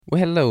Well,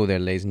 hello there,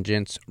 ladies and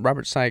gents.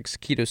 Robert Sykes,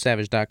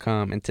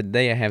 KetoSavage.com, and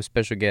today I have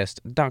special guest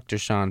Dr.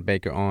 Shawn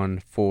Baker on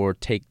for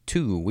take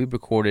two. We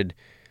recorded,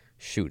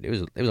 it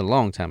was a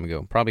long time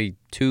ago, probably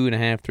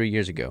 2.5, 3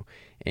 years ago,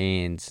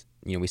 and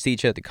we see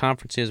each other at the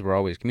conferences. We're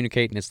always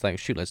communicating. It's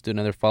like, let's do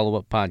another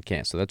follow-up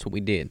podcast. So that's what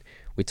we did.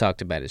 We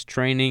talked about his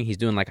training. He's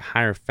doing like a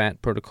higher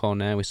fat protocol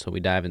now, so we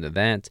dive into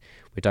that.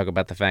 We talk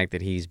about the fact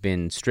that he's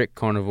been strict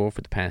carnivore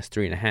for the past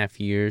 3.5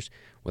 years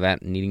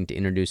without needing to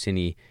introduce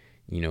any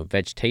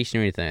vegetation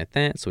or anything like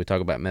that. So we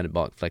talk about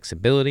metabolic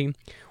flexibility.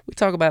 We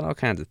talk about all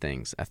kinds of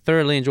things. I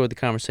thoroughly enjoyed the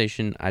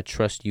conversation. I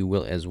trust you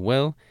will as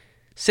well.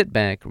 Sit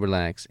back,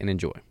 relax, and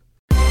enjoy.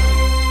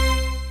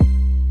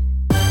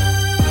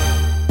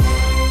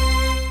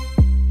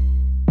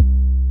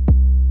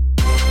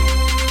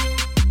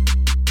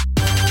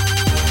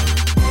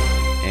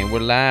 And we're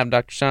live.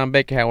 Dr. Shawn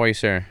Baker, how are you,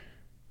 sir?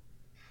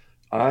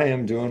 I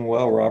am doing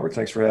well, Robert.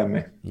 Thanks for having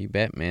me. You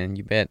bet, man.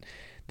 You bet.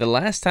 The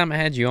last time I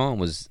had you on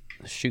was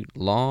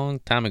long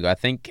time ago. I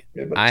think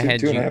Yeah, about I two, had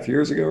two and a you. half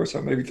years ago or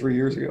something, maybe 3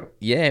 years ago.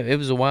 Yeah, it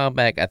was a while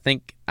back. I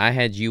think I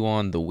had you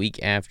on the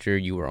week after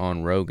you were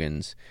on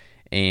Rogan's,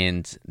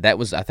 and that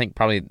was, I think,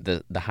 probably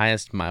the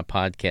highest my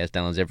podcast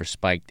downloads ever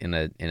spiked in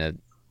a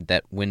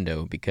that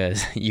window,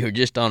 because you were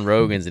just on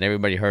Rogan's and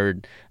everybody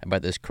heard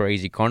about this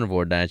crazy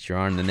carnivore diet you're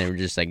on, and then they were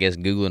just, I guess,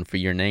 Googling for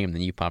your name, and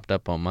then you popped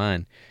up on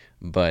mine.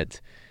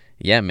 But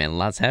yeah, man,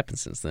 lots happened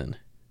since then.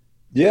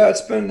 Yeah,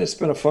 it's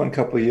been a fun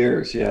couple of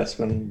years. Yeah,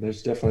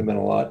 there's definitely been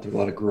a lot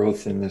of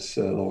growth in this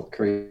little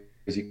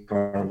crazy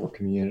carnivore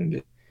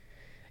community,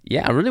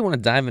 Yeah, I really want to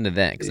dive into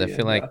that because I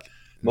feel and like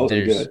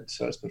mostly there's good.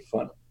 So it's been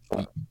fun.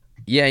 Fun.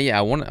 yeah,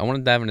 I want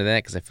to dive into that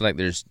because I feel like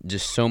there's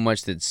just so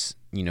much that's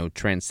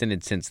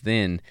transcended since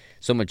then.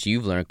 So much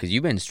you've learned because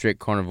you've been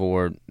strict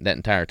carnivore that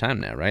entire time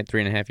now, right?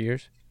 3.5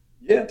 years.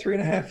 Yeah,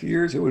 3.5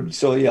 years. It would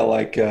so yeah,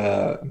 like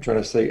I'm trying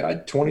to say,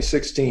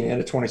 2016, end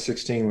of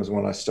 2016 was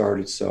when I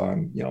started. So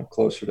I'm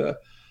closer to.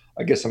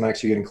 I guess I'm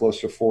actually getting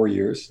closer to 4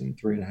 years than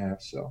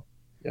 3.5. So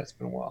yeah, it's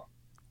been a while.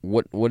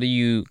 What do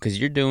you? Because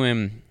you're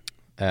doing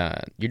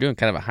kind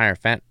of a higher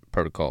fat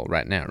protocol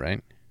right now,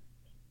 right?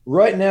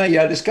 Right now,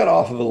 yeah, I just got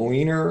off of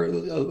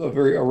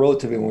a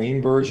relatively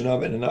lean version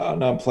of it, and now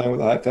I'm playing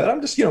with high fat.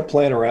 I'm just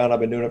playing around. I've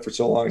been doing it for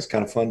so long; it's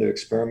kind of fun to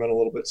experiment a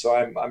little bit. So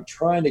I'm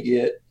trying to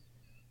get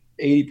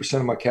 80%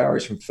 of my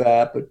calories from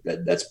fat, but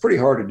that's pretty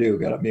hard to do.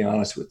 Got to be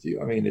honest with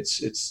you. I mean, it's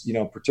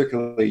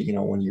particularly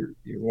when you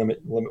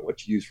limit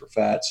what you use for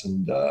fats,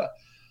 and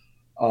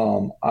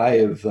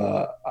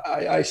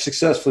I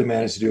successfully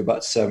managed to do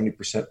about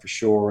 70% for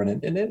sure,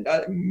 and then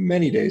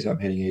many days I'm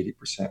hitting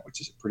 80%, which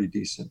is a pretty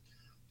decent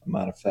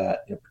amount of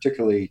fat,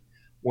 particularly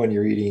when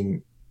you're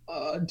eating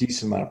a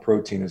decent amount of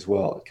protein as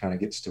well. It kind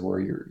of gets to where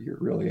you're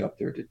really up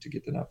there to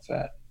get enough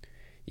fat.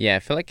 Yeah, I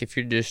feel like if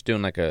you're just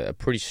doing like a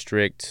pretty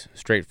strict,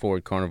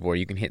 straightforward carnivore,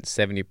 you can hit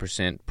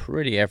 70%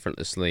 pretty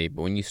effortlessly.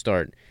 But when you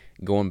start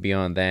going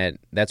beyond that,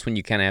 that's when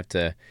you kind of have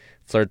to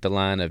flirt the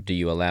line of, do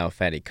you allow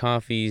fatty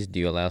coffees?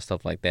 Do you allow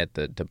stuff like that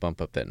to bump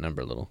up that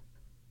number a little?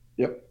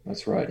 Yep,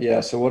 that's right.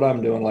 Yeah. So what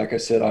I'm doing, like I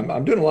said,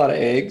 I'm doing a lot of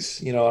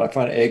eggs. And I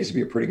find eggs to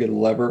be a pretty good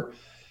lever,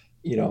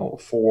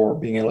 for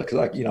being able, because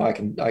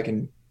I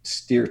can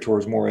steer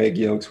towards more egg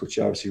yolks, which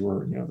obviously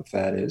where the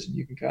fat is, and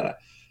you can kind of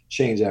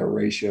change that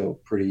ratio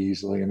pretty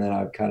easily. And then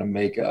I kind of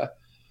make a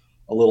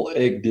little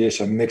egg dish.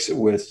 I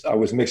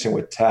was mixing it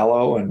with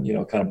tallow and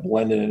kind of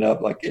blending it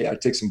up. Like, yeah, I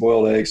take some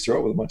boiled eggs, throw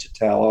it with a bunch of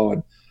tallow,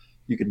 and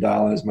you can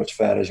dial in as much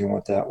fat as you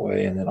want that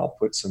way. And then I'll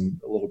put a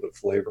little bit of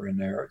flavor in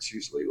there. It's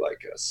usually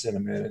like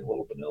cinnamon and a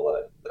little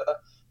vanilla, and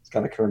it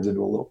kind of turns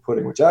into a little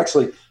pudding, which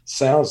actually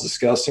sounds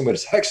disgusting, but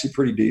it's actually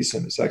pretty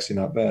decent. It's actually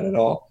not bad at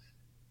all.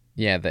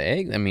 Yeah, the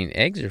eggs, I mean,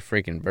 eggs are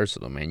freaking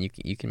versatile, man.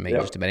 You can make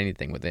just Yep. about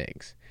anything with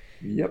eggs.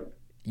 Yep.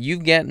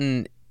 You've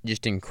gotten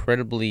just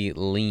incredibly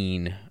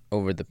lean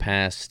over the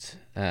past,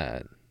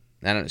 I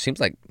don't know, it seems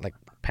like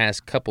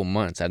past couple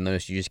months. I've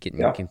noticed you just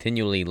getting Yeah.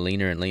 continually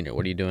leaner and leaner.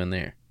 What are you doing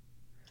there?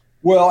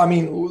 Well, I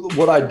mean,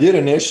 what I did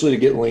initially to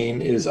get lean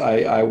is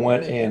I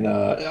went and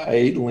I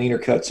ate leaner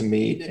cuts of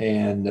meat,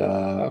 and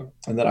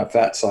then I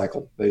fat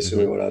cycled.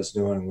 Basically, Hmm. what I was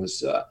doing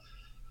was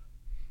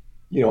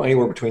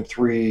anywhere between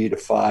 3 to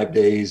 5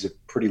 days of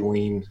pretty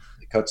lean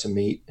cuts of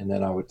meat, and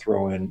then I would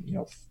throw in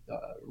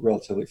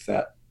relatively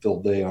fat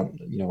filled day on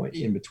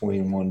in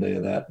between one day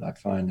of that, and I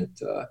find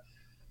that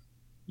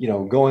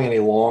going any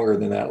longer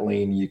than that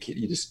lean, you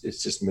just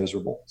it's just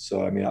miserable.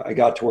 So I mean, I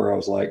got to where I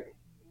was like,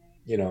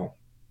 you know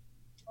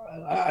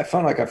I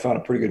found like I found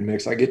a pretty good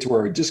mix. I get to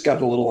where it just got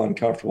a little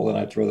uncomfortable, and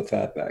I throw the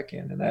fat back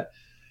in, and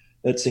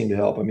that seemed to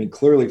help. I mean,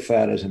 clearly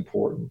fat is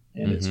important,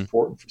 and it's Hmm.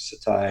 important for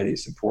satiety.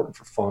 It's important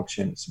for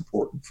function. It's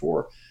important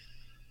for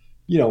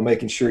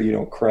making sure you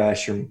don't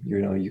crash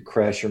you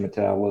crash your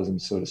metabolism,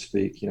 so to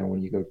speak.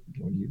 When you go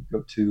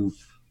too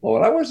low.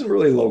 And I wasn't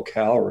really low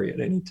calorie at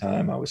any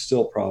time. I was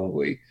still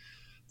probably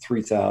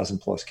 3,000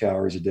 plus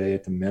calories a day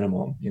at the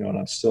minimum. And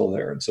I'm still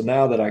there. And so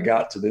now that I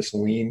got to this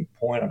lean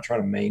point, I'm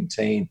trying to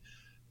maintain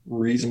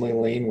reasonably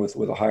lean with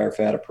a higher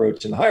fat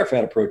approach. And the higher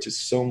fat approach is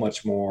so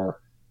much more.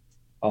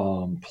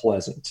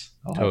 pleasant,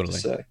 I'll have to Totally.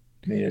 say.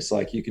 I mean, it's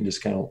like you can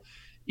just kind of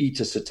eat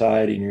to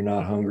satiety and you're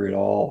not hungry at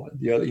all.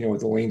 The other,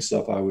 with the lean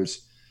stuff, I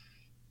was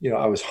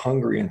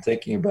hungry and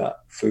thinking about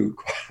food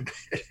quite a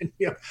bit,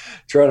 and,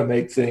 trying to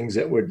make things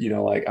that would,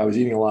 like I was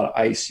eating a lot of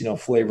ice,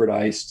 flavored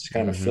ice to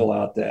kind of Mm-hmm. fill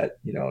out that,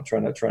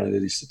 trying to do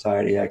these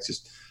satiety acts,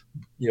 just,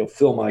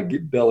 fill my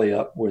belly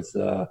up with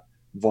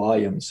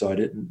volume. So I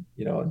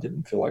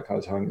didn't feel like I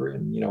was hungry.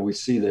 And, we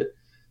see that,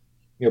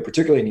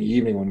 particularly in the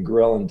evening when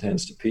ghrelin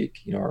tends to peak,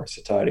 our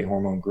satiety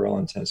hormone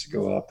ghrelin tends to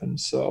go up. And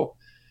so,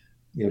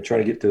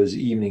 trying to get those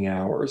evening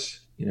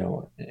hours,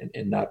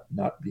 and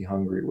not be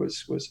hungry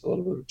was a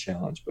little bit of a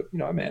challenge. But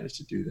I managed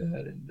to do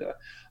that, and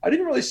I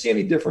didn't really see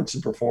any difference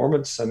in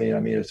performance. I mean,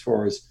 as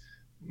far as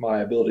my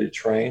ability to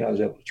train, I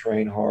was able to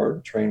train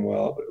hard, train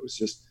well, but it was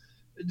just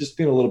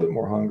being a little bit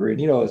more hungry.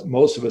 And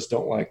most of us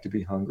don't like to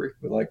be hungry;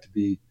 we like to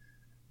be,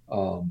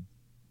 um,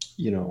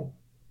 you know,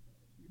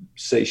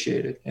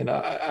 satiated. And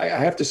I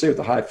have to say, with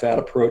the high fat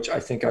approach, I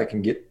think I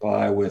can get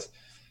by with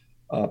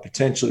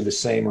potentially the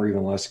same or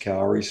even less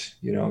calories.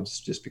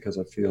 Just because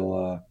I feel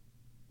a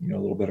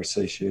little better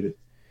satiated.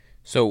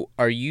 So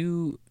are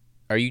you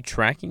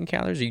tracking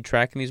calories? Are you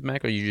tracking these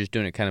macros? Or are you just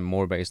doing it kind of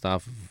more based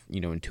off of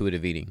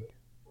intuitive eating?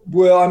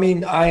 Well, I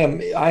mean, I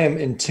am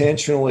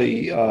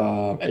intentionally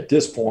at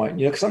this point,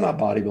 because I'm not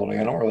bodybuilding.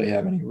 I don't really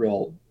have any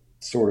real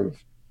sort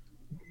of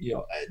you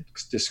know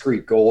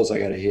discrete goals I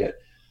got to hit.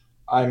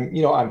 I'm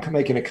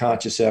making a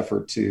conscious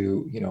effort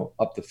to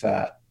up the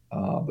fat,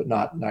 but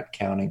not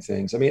counting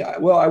things. I mean,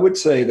 I would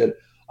say that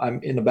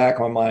I'm in the back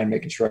of my mind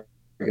making sure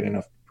I get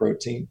enough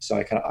protein, so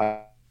I kind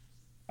of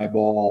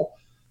eyeball.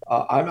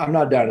 I'm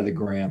not down to the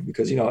gram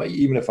because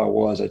even if I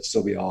was, I'd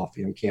still be off.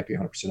 We can't be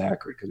 100%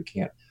 accurate because we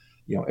can't.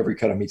 Every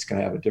cut of meat's going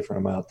to have a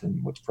different amount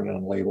than what's printed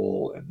on the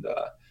label, and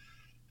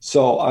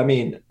so I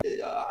mean,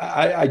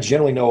 I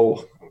generally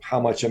know how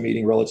much I'm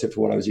eating relative to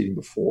what I was eating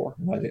before.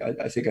 And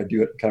I think I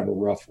do it in kind of a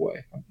rough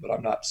way, but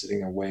I'm not sitting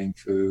there weighing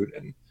food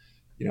and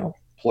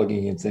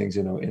plugging in things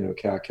into a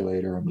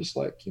calculator. I'm just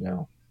like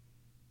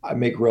I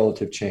make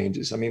relative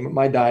changes. I mean,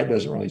 my diet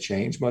doesn't really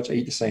change much. I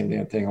eat the same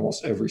damn thing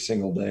almost every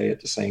single day at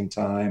the same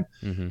time.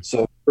 Mm-hmm.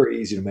 So it's very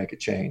easy to make a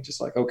change.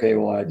 It's like, okay,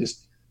 well, I'll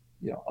just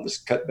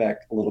cut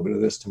back a little bit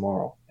of this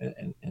tomorrow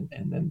and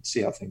then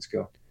see how things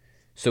go.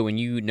 So when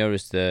you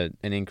notice an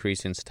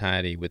increase in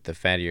satiety with the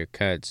fattier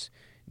cuts,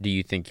 do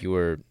you think you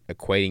were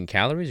equating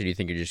calories, or do you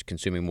think you're just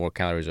consuming more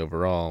calories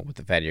overall with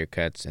the fattier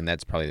cuts, and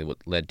that's probably what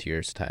led to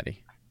your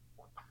satiety?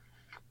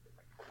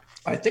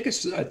 I think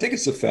it's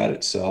the fat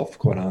itself,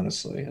 quite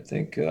honestly. I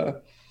think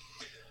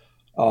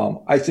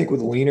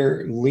with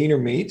leaner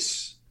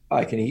meats,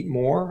 I can eat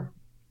more,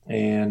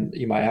 and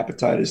my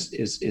appetite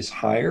is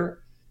higher.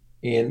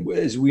 And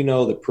as we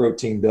know, that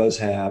protein does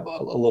have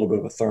a little bit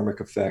of a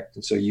thermic effect,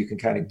 and so you can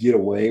kind of get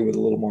away with a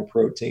little more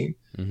protein,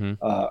 Mm-hmm.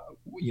 uh,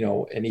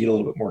 and eat a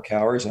little bit more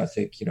calories. And I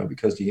think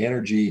because the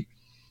energy,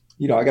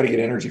 I got to get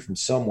energy from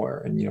somewhere,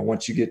 and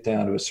once you get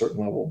down to a certain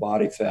level of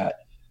body fat,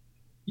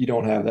 you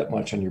don't have that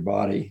much on your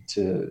body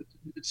to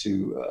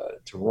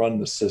run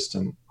the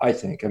system. I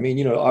think. I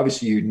mean,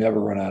 obviously you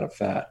never run out of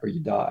fat or you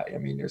die. I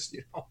mean, there's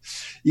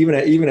even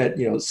at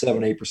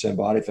 7-8%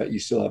 body fat, you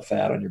still have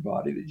fat on your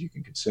body that you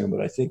can consume. But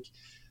I think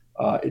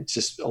it's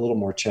just a little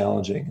more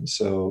challenging, and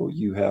so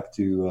you have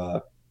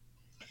to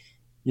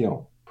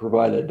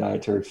provide that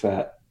dietary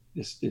fat.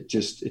 It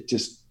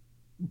just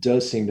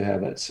does seem to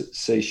have that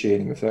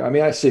satiating effect. I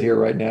mean, I sit here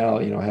right now,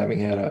 having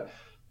had a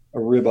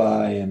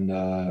ribeye and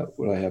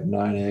what I have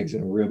 9 eggs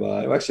in a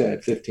ribeye. Well, actually, I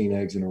had 15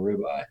 eggs in a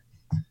ribeye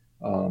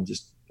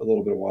just a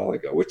little bit a while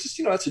ago, which is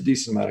that's a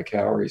decent amount of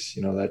calories.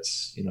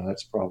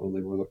 That's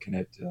probably we're looking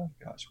at.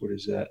 Gosh, what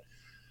is that?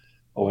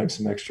 Oh, and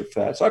some extra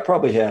fat. So I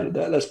probably had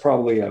that.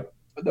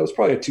 That was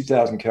probably a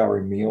 2,000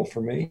 calorie meal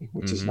for me,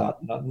 which is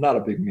Mm-hmm. not a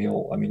big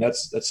meal. I mean,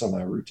 that's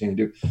something I routinely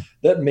do.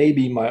 That may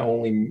be my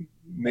only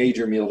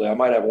major meal day. I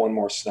might have one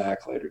more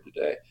snack later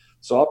today.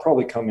 So I'll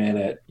probably come in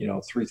at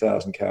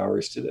 3,000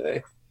 calories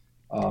today,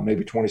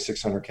 maybe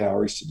 2,600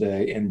 calories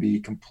today, and be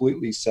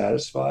completely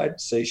satisfied,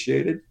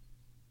 satiated.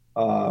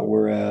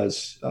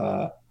 Whereas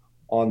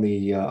on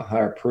the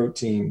higher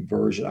protein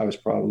version, I was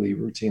probably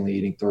routinely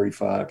eating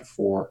 35 to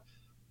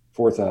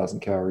 4,000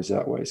 calories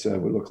that way. So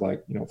it would look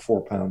like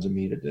 4 pounds of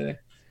meat a day,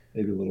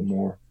 maybe a little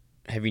more.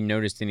 Have you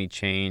noticed any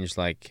change,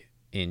 like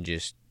in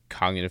just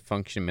cognitive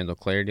function, mental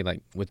clarity,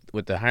 like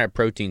with the higher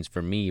proteins?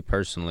 For me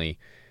personally,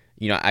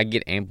 I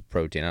get ample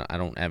protein. I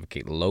don't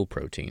advocate low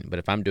protein, but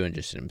if I'm doing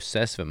just an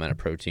excessive amount of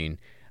protein,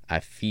 I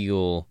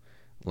feel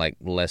like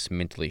less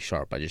mentally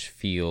sharp. I just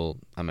feel,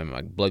 I mean,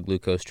 my blood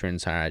glucose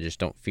trends higher. I just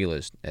don't feel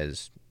as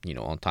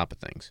on top of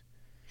things.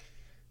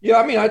 Yeah,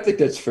 I mean, I think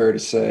that's fair to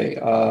say.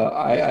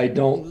 I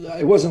don't.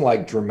 It wasn't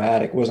like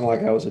dramatic. It wasn't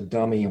like I was a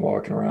dummy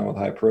walking around with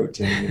high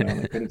protein,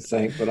 and I couldn't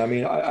think. But I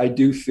mean, I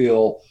do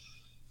feel,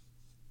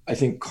 I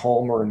think,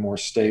 calmer and more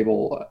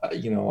stable.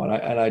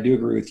 And I do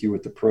agree with you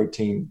with the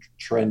protein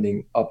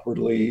trending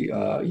upwardly.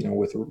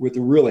 With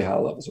the really high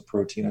levels of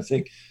protein, I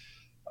think.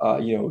 Talk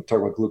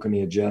about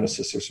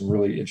gluconeogenesis. There's some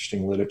really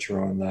interesting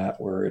literature on that,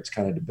 where it's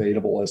kind of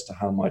debatable as to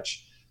how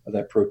much.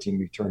 that protein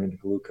be turned into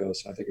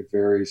glucose. I think it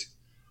varies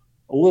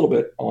a little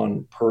bit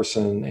on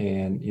person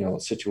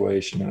and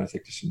situation, and I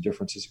think there's some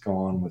differences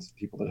going on with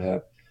people that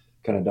have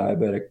kind of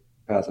diabetic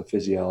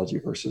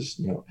pathophysiology versus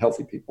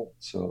healthy people.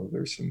 So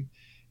there's some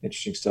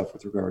interesting stuff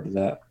with regard to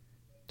that.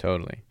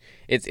 Totally.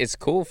 It's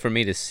cool for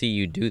me to see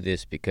you do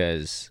this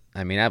because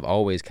I mean I've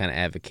always kind of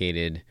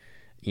advocated,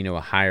 a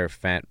higher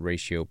fat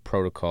ratio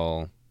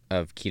protocol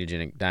of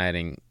ketogenic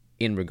dieting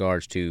in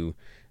regards to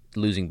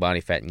losing body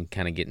fat and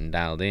kind of getting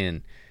dialed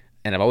in.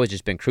 And I've always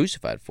just been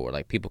crucified for it.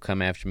 Like people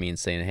come after me and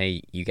saying,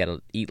 "Hey, you got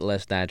to eat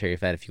less dietary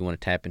fat if you want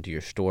to tap into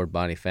your stored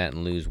body fat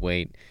and lose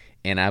weight."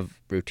 And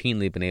I've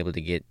routinely been able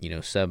to get,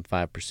 sub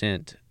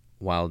 5%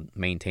 while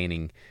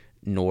maintaining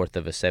north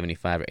of a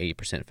 75 or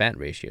 80% fat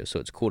ratio. So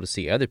it's cool to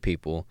see other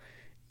people,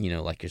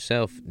 like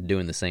yourself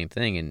doing the same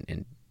thing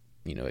and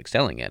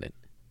excelling at it.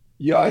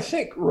 Yeah, I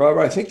think,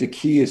 Robert, I think the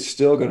key is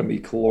still going to be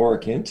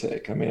caloric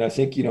intake. I mean, I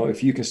think,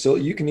 if you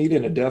can eat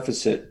in a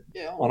deficit,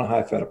 on a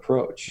high fat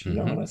approach, Mm-hmm.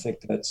 and I think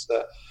that's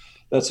the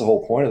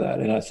whole point of that.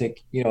 And I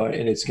think,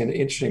 and it's kind of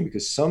interesting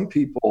because some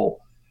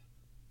people,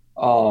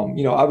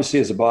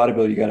 obviously as a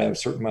bodybuilder, you got to have a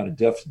certain amount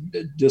of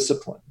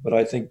discipline, but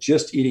I think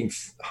just eating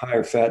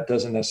higher fat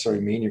doesn't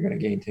necessarily mean you're going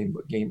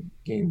to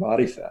gain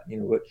body fat,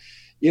 but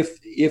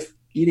if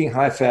eating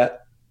high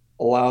fat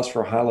allows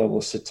for a high level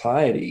of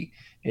satiety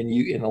and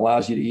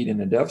allows you to eat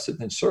in a deficit,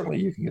 then certainly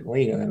you can get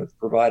lean, and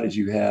provided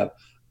you have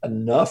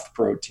enough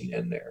protein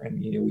in there. And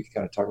we can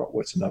kind of talk about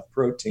what's enough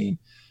protein.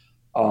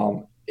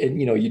 And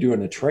you do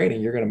in the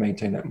training, you're going to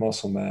maintain that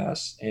muscle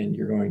mass, and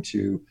you're going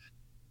to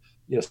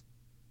you know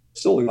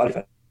still lose body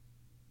fat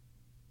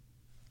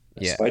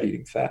Yeah. despite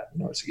eating fat.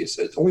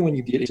 It's only when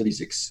you get into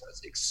these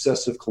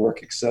excessive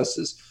caloric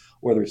excesses,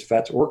 whether it's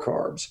fats or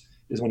carbs,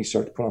 is when you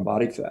start to put on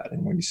body fat,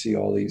 and when you see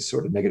all these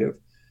sort of negative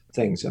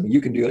things. I mean,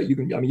 you can do that. You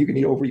can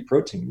eat overeat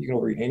protein. You can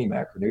overeat any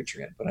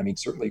macronutrient, but I mean,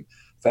 certainly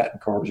fat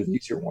and carbs are the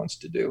easier ones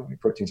to do. I mean,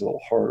 protein's a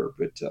little harder,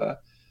 but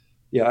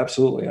yeah,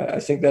 absolutely. I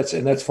think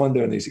that's fun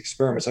doing these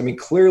experiments. I mean,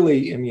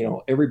 clearly, and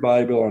every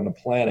bodybuilder on the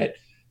planet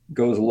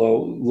goes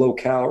low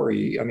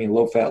calorie. I mean,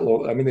 low fat,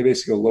 low. I mean, they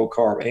basically go low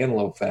carb and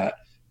low fat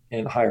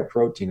and higher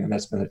protein, and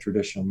that's been a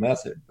traditional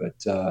method.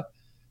 But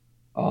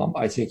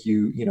I think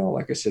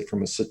like I said,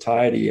 from a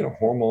satiety and a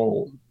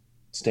hormonal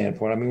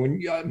standpoint, I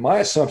mean, my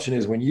assumption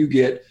is when you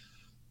get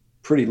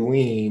pretty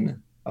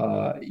lean,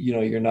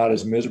 you're not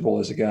as miserable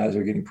as the guys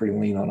who are getting pretty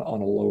lean on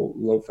a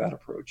low fat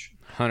approach.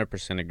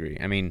 100% agree.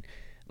 I mean,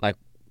 like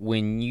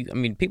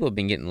people have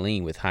been getting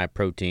lean with high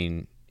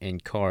protein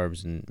and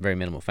carbs and very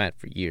minimal fat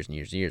for years and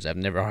years and years. I've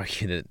never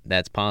argued that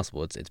that's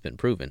possible. It's been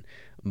proven,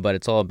 but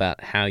it's all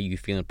about how you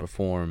feel and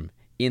perform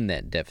in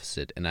that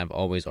deficit. And I've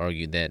always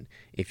argued that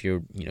if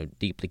you're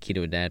deeply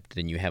keto adapted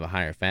and you have a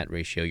higher fat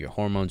ratio, your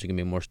hormones are going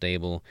to be more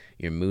stable,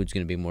 your mood's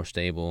going to be more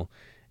stable,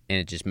 and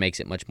it just makes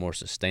it much more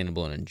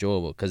sustainable and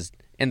enjoyable. Because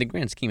in the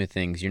grand scheme of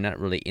things, you're not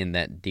really in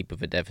that deep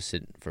of a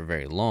deficit for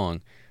very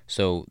long.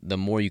 So the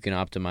more you can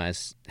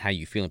optimize how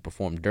you feel and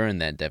perform during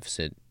that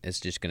deficit, it's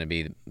just going to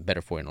be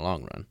better for you in the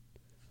long run.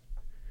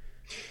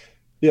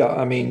 Yeah,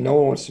 I mean, no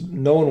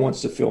one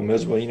wants to feel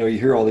miserable. You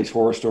hear all these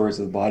horror stories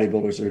of the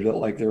bodybuilders that are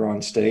like they're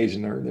on stage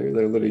and they're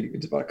literally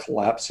it's about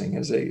collapsing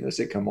as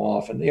they come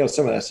off, and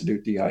some of that's to do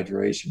with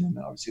dehydration, and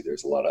obviously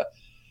there's a lot of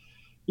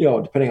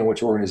depending on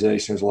which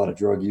organization, there's a lot of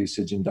drug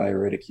usage and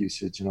diuretic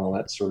usage and all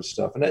that sort of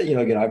stuff. And that,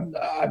 again,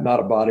 I'm not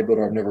a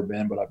bodybuilder, I've never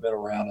been, but I've been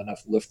around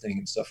enough lifting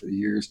and stuff for the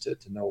years to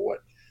know what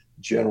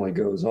generally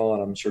goes on.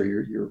 I'm sure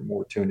you're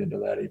more tuned into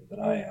that even than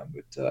I am,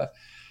 but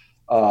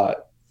uh,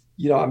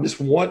 I'm just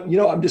one.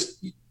 I'm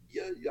just.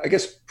 I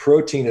guess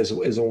protein is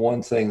a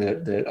one thing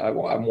that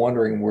I'm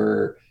wondering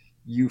where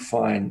you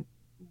find,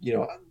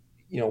 you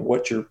know,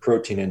 what your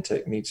protein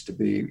intake needs to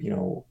be,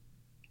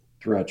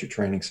 throughout your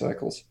training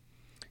cycles.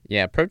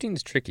 Yeah, protein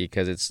is tricky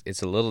because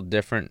it's a little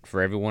different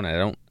for everyone.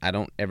 I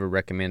don't ever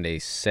recommend a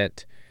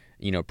set,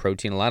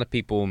 protein. A lot of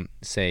people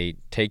say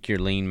take your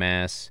lean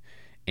mass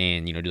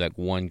and do like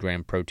 1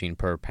 gram protein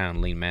per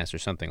pound lean mass or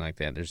something like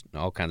that. There's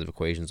all kinds of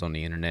equations on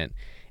the internet,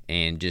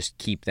 and just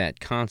keep that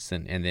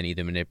constant, and then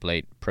either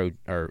manipulate pro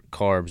or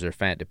carbs or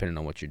fat depending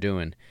on what you're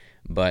doing.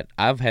 But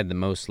I've had the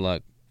most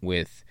luck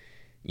with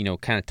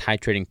kind of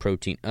titrating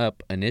protein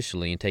up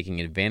initially and taking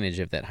advantage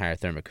of that higher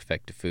thermic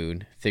effect of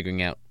food,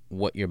 figuring out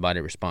what your body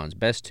responds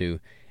best to,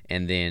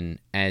 and then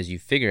as you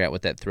figure out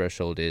what that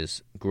threshold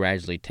is,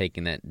 gradually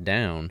taking that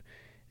down,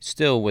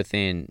 still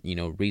within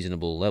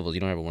reasonable levels.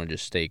 You don't ever want to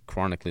just stay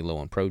chronically low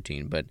on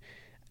protein, but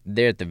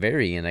there at the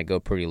very end, I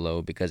go pretty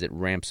low because it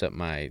ramps up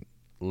my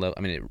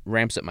it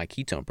ramps up my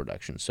ketone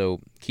production.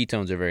 So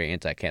ketones are very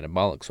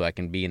anti-catabolic, so I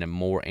can be in a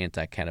more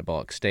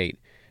anti-catabolic state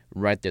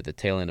right there at the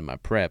tail end of my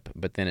prep.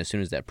 But then as soon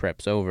as that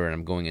prep's over and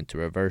I'm going into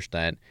reverse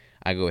diet,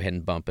 I go ahead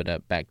and bump it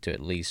up back to at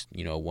least a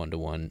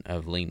 1-to-1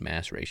 of lean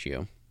mass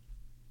ratio.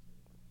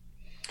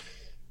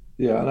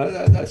 Yeah,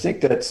 and I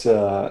think that's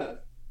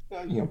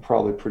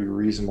probably a pretty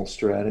reasonable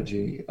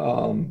strategy.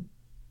 You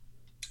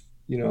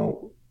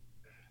know,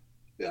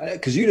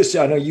 because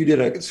I know you did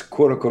a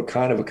quote unquote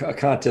kind of a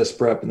contest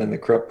prep, and then the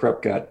prep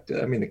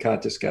the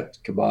contest got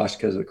kiboshed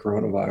because of the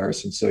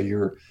coronavirus, and so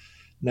you're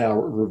now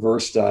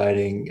reverse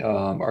dieting.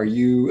 Are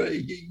you,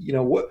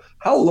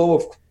 how low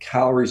of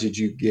calories did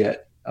you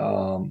get,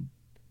 when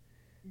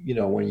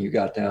you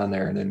got down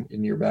there, and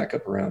then you're back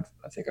up around,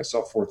 I think I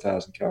saw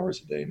 4,000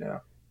 calories a day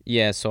now.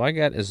 Yeah, so I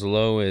got as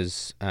low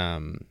as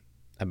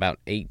about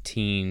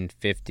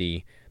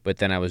 1850, but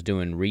then I was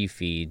doing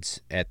refeeds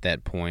at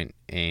that point,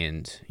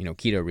 and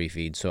keto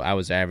refeeds. So I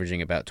was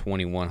averaging about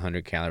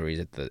 2,100 calories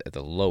at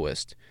the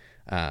lowest.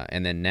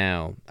 And then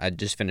now I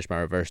just finished my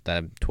reverse diet.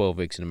 I'm 12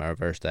 weeks into my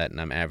reverse diet,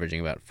 and I'm averaging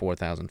about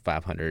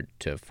 4,500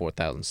 to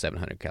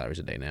 4,700 calories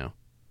a day now.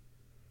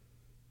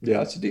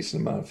 Yeah, it's a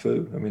decent amount of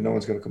food. I mean, no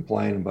one's going to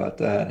complain about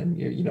that.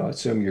 And I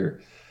assume you're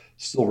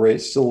still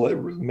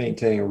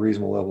maintaining a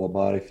reasonable level of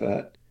body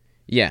fat.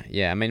 Yeah,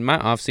 yeah. I mean, my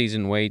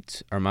off-season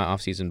weight or my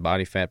off-season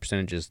body fat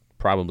percentage is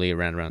probably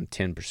around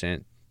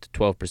 10% to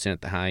 12%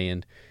 at the high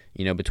end.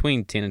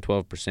 Between 10 and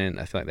 12%,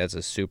 I feel like that's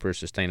a super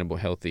sustainable,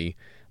 healthy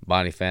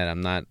body fat.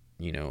 I'm not,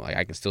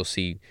 I can still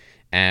see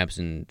abs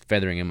and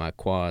feathering in my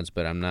quads,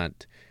 but I'm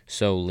not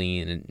so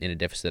lean and in a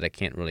deficit that I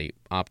can't really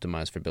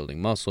optimize for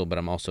building muscle, but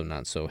I'm also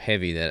not so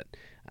heavy that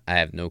I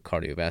have no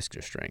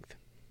cardiovascular strength.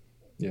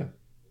 Yeah,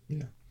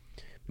 yeah,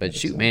 But that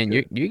shoot, sounds man,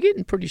 you're good. you're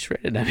getting pretty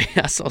shredded. I mean,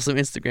 I saw some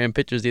Instagram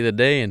pictures the other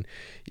day, and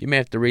you may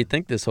have to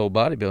rethink this whole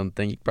bodybuilding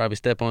thing. You could probably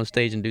step on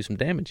stage and do some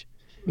damage.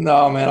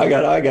 No, man,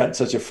 I got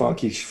such a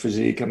funky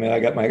physique. I mean, I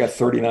got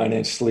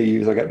 39-inch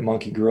sleeves. I got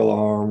monkey gorilla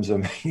arms. I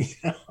mean,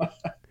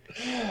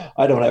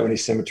 I don't have any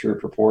symmetry or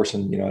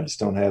proportion. I just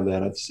don't have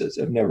that.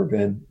 I've never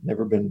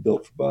been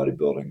built for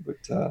bodybuilding.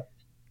 But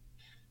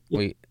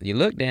Well, you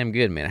look damn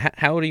good, man.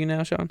 How old are you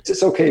now, Shawn?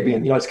 it's okay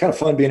being. It's kind of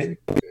fun being.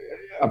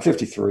 I'm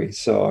 53,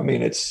 so I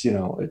mean,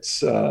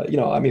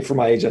 I mean, for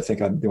my age, I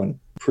think I'm doing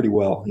pretty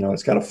well.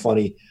 It's kind of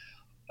funny.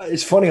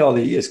 It's funny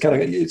it's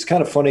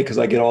kind of funny because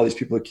I get all these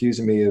people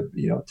accusing me of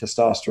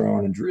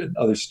testosterone and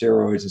other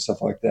steroids and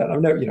stuff like that.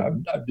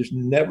 I've just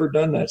never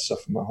done that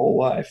stuff in my whole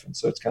life, and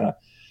so it's kind of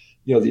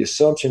the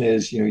assumption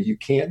is you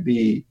can't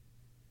be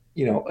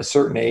a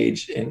certain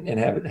age and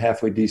have a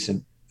halfway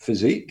decent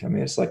physique. I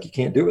mean, it's like you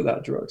can't do it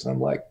without drugs. And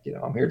I'm like,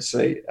 I'm here to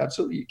say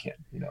absolutely you can.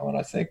 And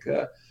I think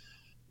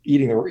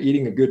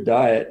eating a good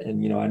diet,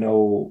 and I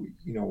know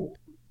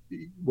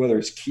whether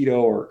it's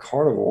keto or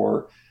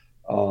carnivore,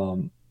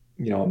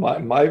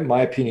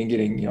 my opinion,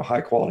 getting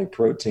high quality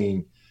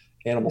protein,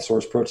 animal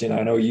source protein.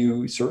 I know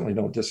you certainly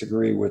don't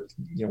disagree with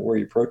where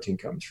your protein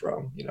comes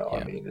from. I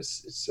Yeah, mean,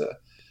 it's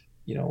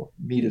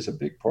meat is a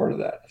big part of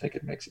that. I think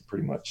it makes it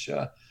pretty much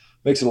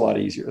makes it a lot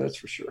easier. That's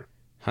for sure.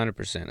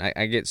 100%.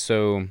 I get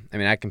so. I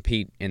mean, I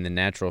compete in the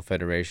natural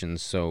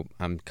federations, so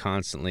I'm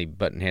constantly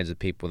butting heads with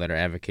people that are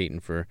advocating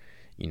for,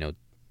 you know,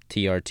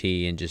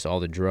 TRT and just all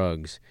the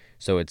drugs.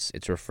 So it's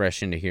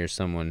refreshing to hear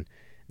someone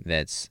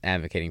that's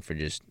advocating for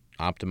just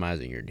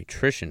optimizing your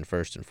nutrition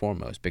first and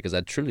foremost, because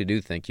I truly do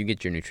think you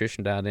get your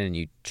nutrition dialed in and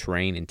you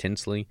train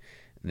intensely,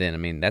 then I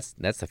mean that's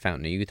the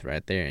fountain of youth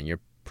right there, and you're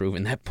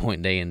proving that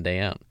point day in day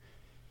out.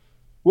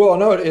 Well,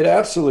 no, it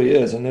absolutely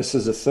is, and this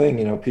is a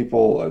thing.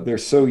 People they're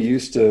so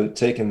used to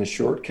taking the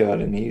shortcut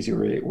and the easy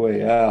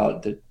way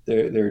out that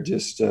they're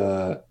just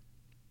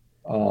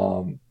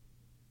um,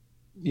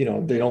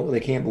 they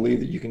can't believe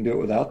that you can do it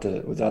without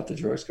the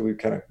drugs. Because we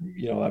kind of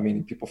I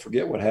mean, people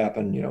forget what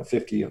happened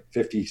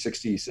 50,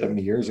 60,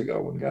 70 years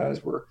ago when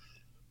guys were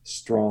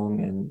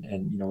strong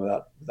and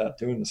without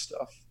doing the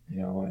stuff.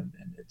 And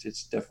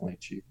it's definitely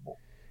achievable.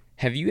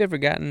 Have you ever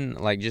gotten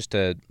like just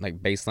a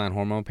like baseline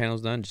hormone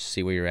panels done just to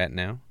see where you're at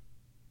now?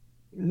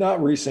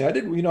 Not recently. I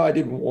did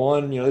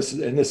one, this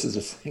is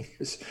a thing.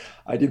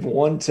 I did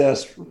one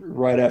test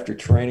right after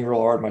training real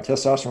hard. My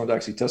testosterone was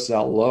actually tested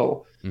out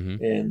low.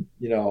 Mm-hmm. And,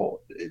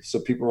 so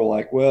people were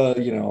like, well,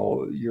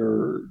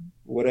 you're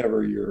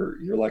whatever,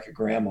 you're like a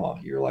grandma.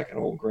 You're like an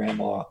old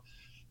grandma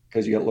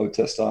because you got low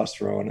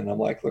testosterone. And I'm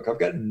like, look, I've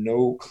got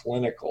no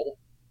clinical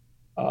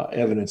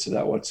evidence of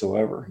that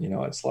whatsoever.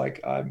 It's like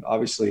I'm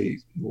obviously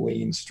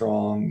lean,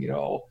 strong,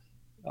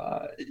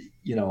 uh,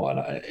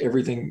 and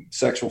everything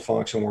sexual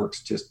function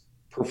works just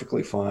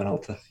perfectly fine.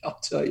 I'll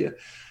tell you.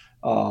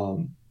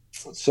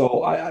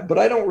 But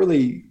I don't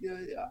really,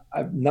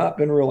 I've not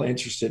been real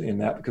interested in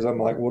that because I'm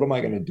like, what am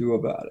I going to do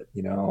about it?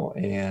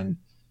 And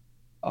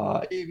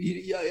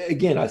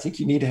again, I think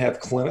you need to have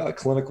a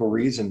clinical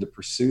reason to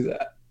pursue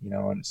that.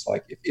 And it's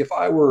like if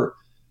I were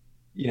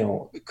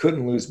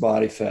couldn't lose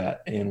body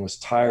fat and was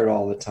tired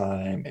all the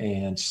time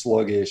and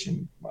sluggish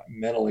and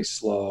mentally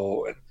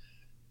slow and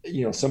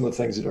some of the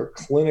things that are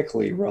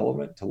clinically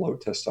relevant to low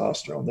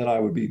testosterone, then I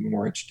would be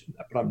more interested in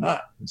that. But I'm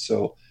not, and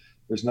so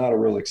there's not a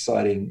real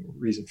exciting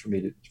reason for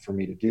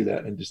me to do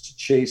that, and just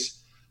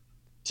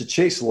to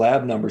chase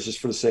lab numbers just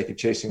for the sake of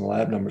chasing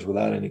lab numbers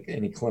without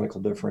any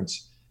clinical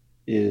difference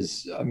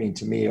is, I mean,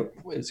 to me,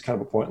 it's kind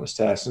of a pointless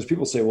task. As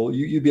people say, well,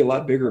 you'd be a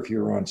lot bigger if you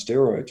were on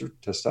steroids or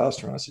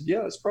testosterone. I said,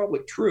 yeah, that's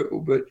probably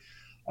true. But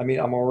I mean,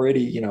 I'm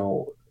already,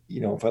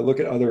 if I look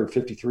at other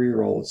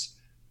 53-year-olds,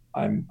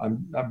 I'm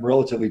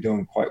relatively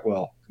doing quite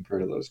well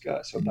compared to those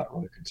guys. So I'm not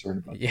really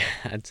concerned about Yeah,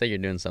 that. I'd say you're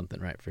doing something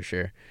right for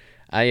sure.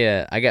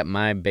 I got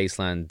my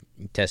baseline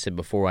tested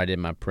before I did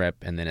my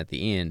prep, and then at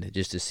the end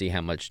just to see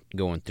how much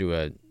going through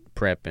a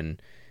prep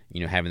and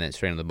having that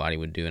strain on the body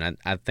would do. And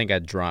I think I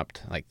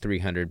dropped like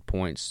 300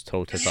 points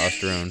total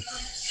testosterone,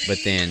 but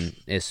then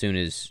as soon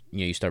as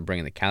you start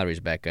bringing the calories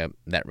back up,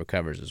 that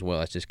recovers as well.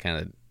 That's just kind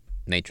of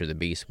nature of the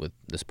beast with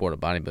the sport of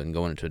bodybuilding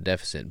going into a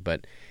deficit.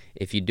 But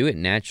if you do it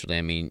naturally,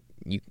 I mean,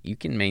 you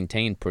can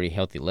maintain pretty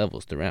healthy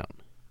levels throughout.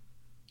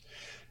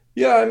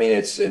 Yeah, I mean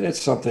it's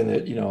something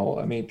that,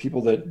 I mean,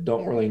 people that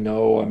don't really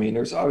know, I mean,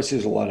 there's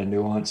a lot of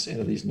nuance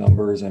into these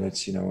numbers, and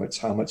it's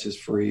how much is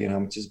free and how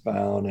much is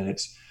bound, and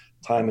it's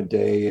time of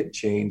day, it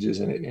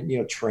changes,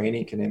 and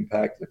training can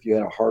impact. If you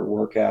had a hard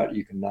workout,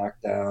 you can knock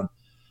down,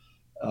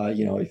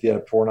 if you had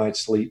a poor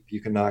night's sleep,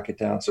 you can knock it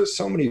down. So there's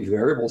so many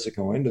variables that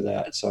go into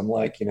that. So I'm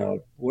like,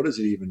 what does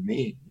it even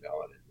mean? And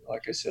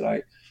like I said,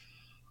 I,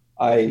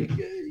 I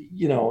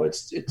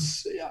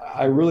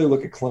really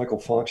look at clinical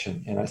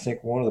function. And I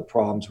think one of the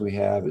problems we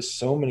have is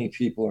so many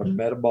people are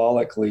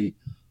metabolically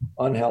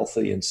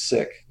unhealthy and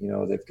sick.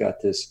 They've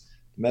got this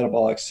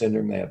metabolic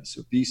syndrome, they have this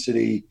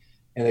obesity,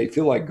 and they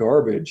feel like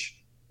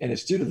garbage. And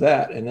it's due to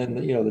that. And then,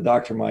 the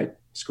doctor might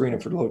screen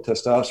them for low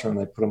testosterone.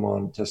 They put them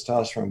on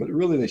testosterone. But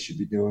really, they should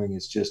be doing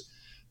is just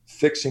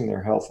fixing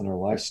their health and their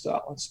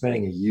lifestyle and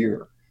spending a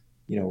year,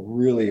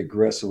 really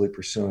aggressively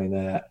pursuing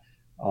that.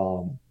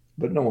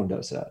 But no one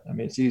does that. I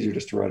mean, it's easier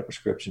just to write a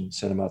prescription,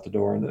 send them out the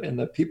door, and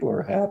the people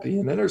are happy.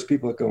 And then there's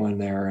people that go in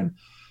there and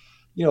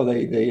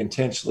they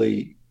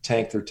intentionally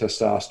tank their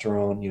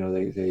testosterone.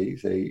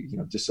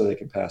 They just so they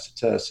can pass a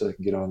test, so they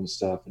can get on the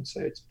stuff and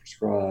say it's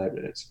prescribed.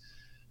 And it's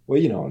well,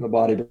 in the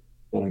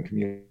bodybuilding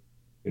community,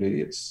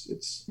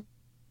 it's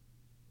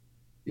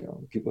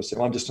people say,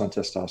 well, I'm just on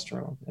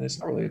testosterone, and it's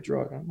not really a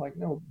drug. I'm like,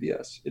 no,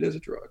 BS. It is a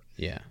drug.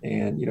 Yeah.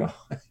 And you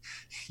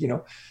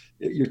know,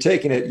 you're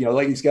taking it,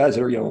 like these guys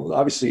that are,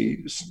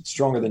 obviously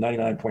stronger than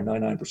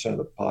 99.99% of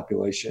the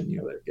population.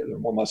 They're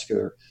more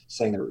muscular,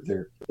 saying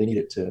they need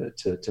it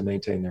to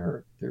maintain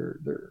their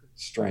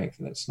strength,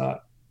 and it's not.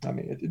 I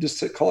mean, just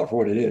to call it for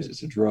what it is.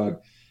 It's a drug,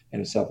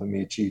 and it's helping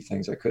me achieve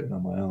things I couldn't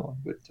on my own.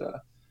 But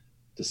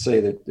to say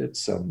that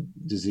it's some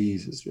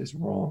disease is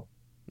wrong.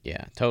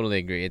 Yeah, totally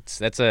agree.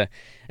 That's a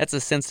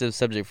sensitive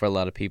subject for a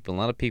lot of people. A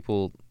lot of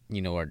people,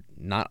 are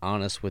not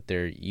honest with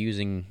their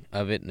using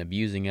of it and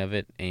abusing of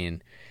it.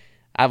 And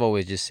I've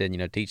always just said,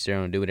 teach their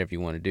own, do whatever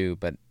you want to do.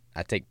 But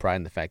I take pride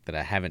in the fact that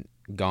I haven't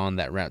gone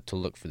that route to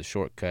look for the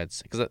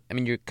shortcuts. Because I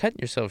mean, you're cutting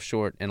yourself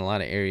short in a lot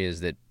of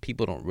areas that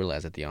people don't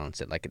realize at the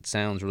onset. Like it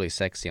sounds really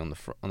sexy on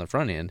the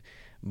front end,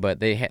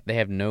 but they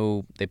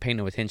pay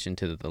no attention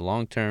to the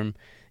long term,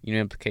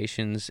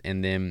 implications,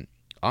 and then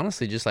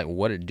honestly just like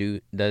what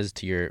it does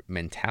to your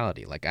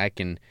mentality. Like I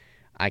can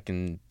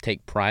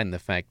take pride in the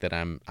fact that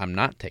I'm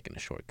not taking a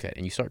shortcut.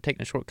 And you start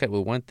taking a shortcut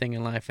with one thing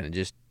in life, and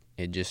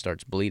it just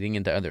starts bleeding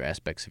into other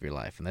aspects of your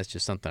life, and that's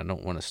just something I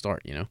don't want to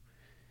start.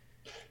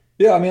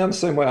 Yeah, I mean, I'm the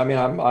same way. I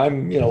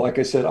mean, like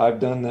I said, I've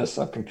done this.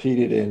 I've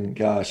competed in,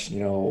 gosh,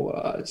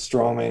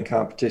 strongman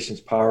competitions,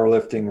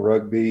 powerlifting,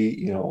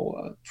 rugby,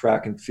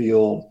 track and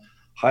field,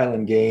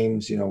 Highland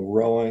Games,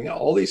 rowing,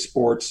 all these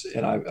sports,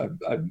 and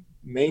I've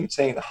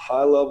maintained a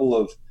high level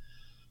of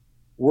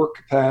work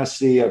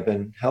capacity. I've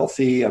been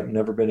healthy. I've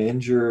never been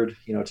injured,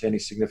 to any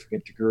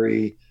significant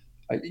degree.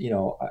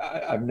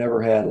 I've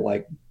never had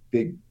like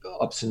big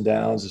ups and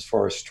downs as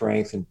far as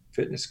strength and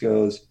fitness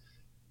goes,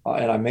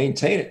 and I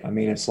maintain it. I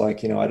mean, it's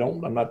like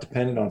I'm not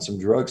dependent on some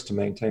drugs to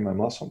maintain my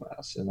muscle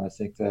mass, and I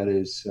think that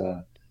is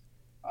a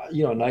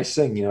nice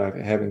thing.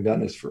 Having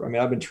done this for, I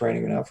mean, I've been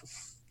training now for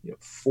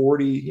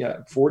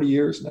 40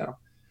 years now,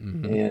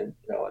 Mm-hmm. and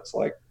it's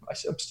like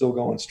I'm still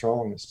going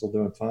strong and still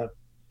doing fine.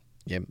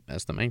 Yep,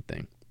 that's the main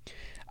thing.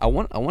 I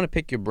want to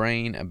pick your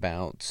brain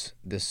about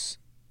this.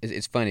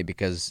 It's funny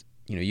because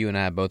you and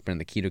I have both been in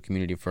the keto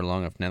community for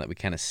long enough now that we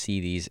kind of see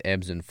these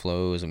ebbs and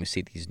flows, and we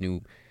see these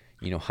new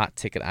hot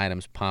ticket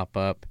items pop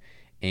up,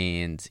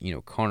 and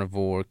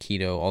carnivore,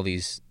 keto, all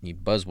these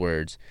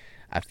buzzwords.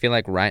 I feel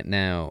like right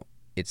now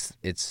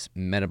it's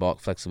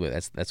metabolic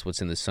flexibility. That's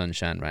what's in the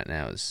sunshine right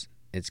now.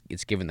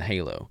 It's given the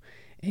halo,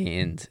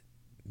 and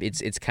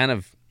it's kind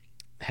of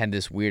had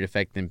this weird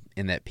effect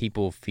in that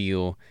people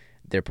feel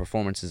their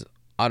performance is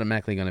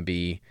automatically going to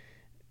be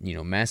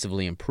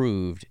massively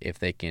improved if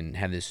they can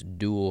have this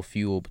dual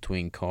fuel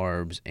between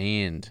carbs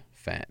and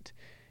fat.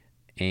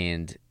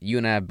 And you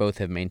and I both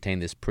have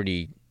maintained this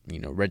pretty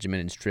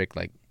regimented and strict,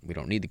 like we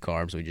don't need the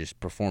carbs, we just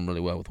perform really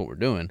well with what we're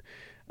doing.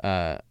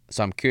 So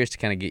I'm curious to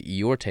kind of get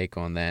your take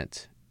on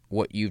that,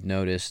 what you've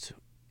noticed,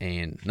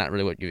 and not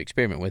really what you've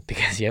experimented with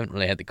because you haven't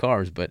really had the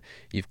carbs, but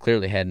you've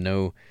clearly had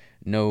no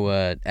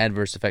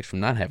adverse effects from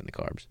not having the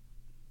carbs.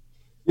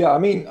 Yeah, I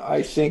mean,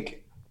 I think,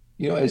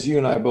 as you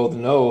and I both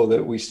know,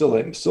 that we still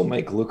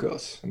make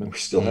glucose. I mean, we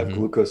still have Mm-hmm.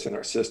 glucose in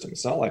our system.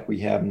 It's not like we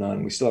have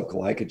none. We still have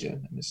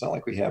glycogen, and it's not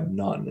like we have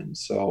none. And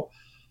so,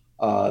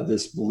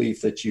 this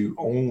belief that you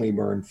only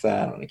burn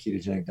fat on a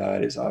ketogenic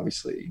diet is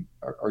obviously,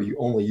 or you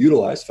only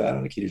utilize fat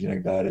on a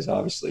ketogenic diet is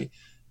obviously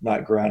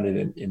not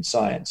grounded in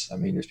science. I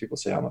mean, there's people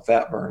say I'm a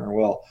fat burner.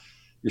 Well,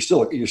 you're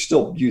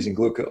still using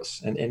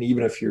glucose, and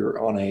even if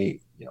you're on a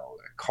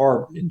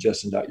carb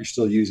ingestion diet, you're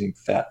still using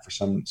fat for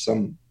some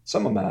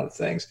amount of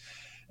things,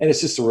 and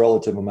it's just a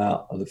relative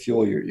amount of the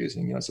fuel you're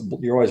using. So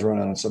you're always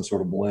running on some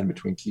sort of blend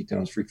between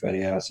ketones, free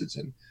fatty acids,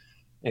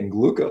 and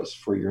glucose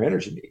for your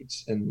energy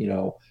needs, and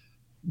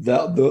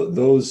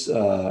those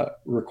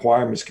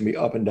requirements can be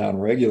up and down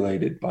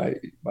regulated by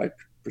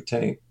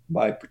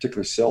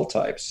particular cell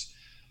types.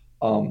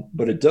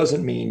 But it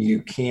doesn't mean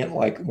you can't,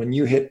 like when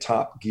you hit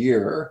top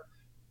gear,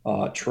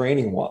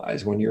 training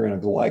wise, when you're in a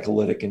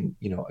glycolytic and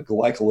a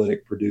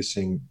glycolytic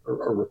producing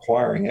or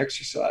requiring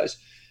exercise,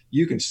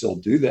 you can still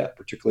do that,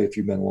 particularly if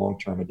you've been long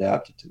term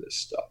adapted to this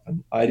stuff.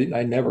 And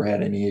I never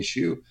had any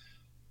issue.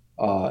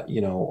 I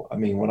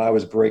mean, when I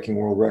was breaking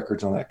world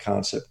records on that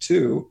concept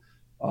too,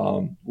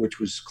 which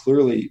was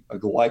clearly a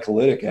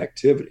glycolytic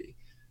activity,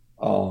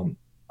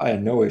 I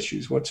had no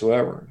issues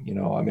whatsoever. I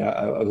mean,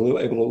 I was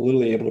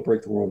literally able to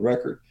break the world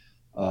record,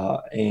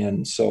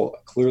 and so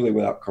clearly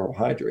without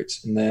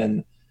carbohydrates. And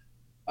then,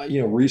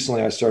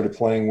 recently I started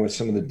playing with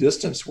some of the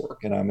distance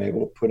work, and I'm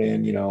able to put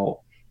in,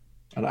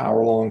 an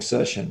hour-long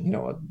session.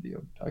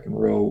 I can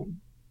row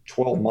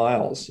 12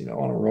 miles,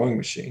 on a rowing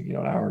machine,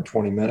 an hour and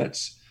 20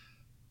 minutes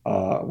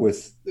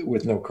with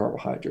no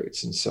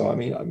carbohydrates. And so,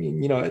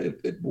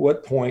 at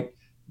what point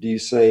do you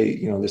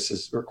say, this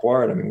is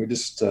required? I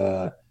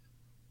mean,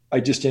 I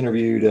just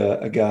interviewed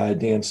a guy,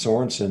 Dan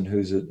Sorensen,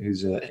 who's an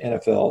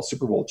NFL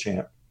Super Bowl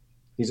champ.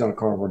 He's on a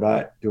carnivore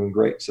diet, doing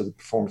great. So the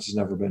performance has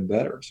never been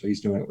better. So he's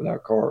doing it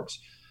without carbs.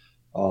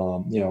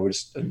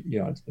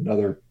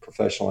 Another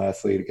professional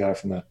athlete, a guy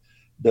from the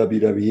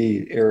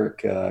WWE,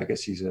 Eric. I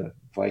guess he's a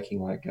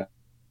Viking-like guy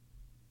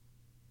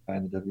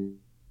in the WWE.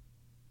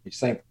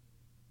 Same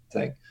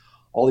thing.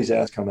 All these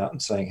ads come out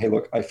and saying, "Hey,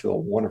 look, I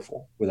feel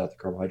wonderful without the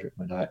carbohydrate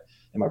in my diet,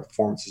 and my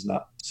performance has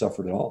not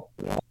suffered at all."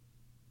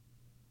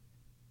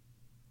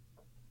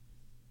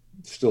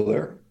 Still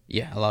there?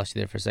 Yeah, I lost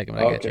you there for a second,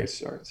 but I got Okay, you.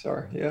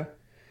 sorry. Yeah,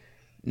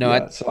 No, I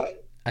yeah.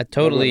 I No, go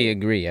totally ahead.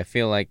 agree. I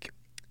feel like,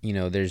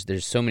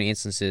 there's so many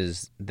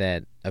instances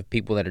that of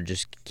people that are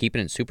just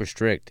keeping it super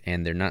strict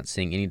and they're not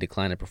seeing any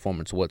decline in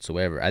performance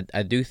whatsoever.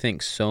 I do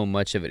think so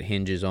much of it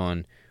hinges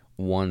on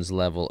one's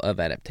level of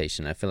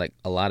adaptation. I feel like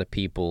a lot of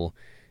people,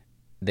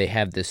 they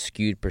have this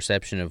skewed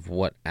perception of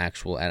what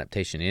actual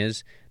adaptation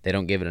is. They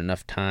don't give it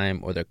enough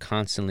time, or they're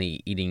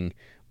constantly eating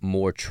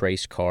more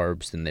trace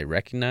carbs than they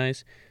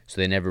recognize. So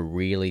they never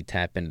really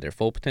tap into their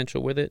full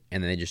potential with it,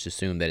 and then they just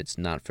assume that it's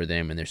not for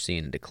them, and they're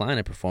seeing a decline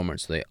in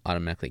performance, so they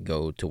automatically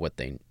go to what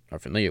they are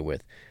familiar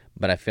with.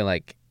 But I feel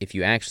like if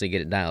you actually get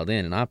it dialed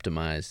in and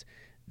optimized,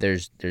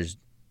 there's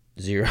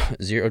zero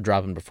zero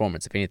drop in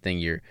performance. If anything,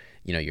 your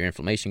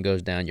inflammation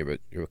goes down, your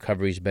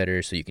recovery is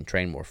better, so you can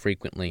train more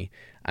frequently.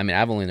 I mean,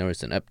 I've only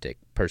noticed an uptick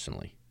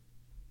personally.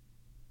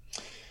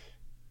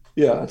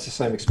 Yeah, it's the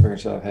same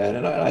experience I've had,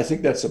 and I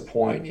think that's the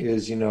point.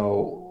 Is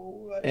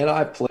and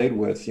I've played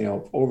with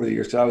over the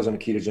years. 'Cause I was on a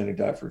ketogenic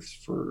diet for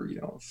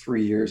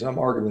 3 years. I'm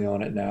arguably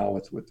on it now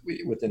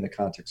within the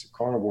context of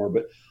carnivore,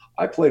 but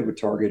I played with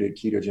targeted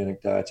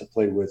ketogenic diets. I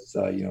played with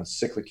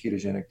cyclic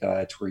ketogenic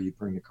diets where you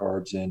bring the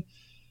carbs in,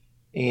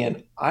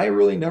 and I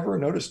really never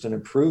noticed an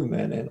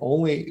improvement. And the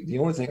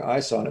only thing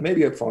I saw, and it may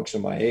be a function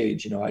of my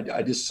age,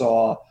 I just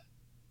saw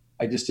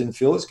I just didn't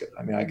feel as good.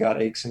 I mean, I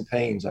got aches and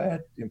pains. I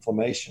had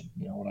inflammation,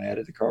 when I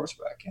added the carbs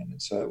back in.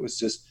 And so it was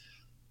just,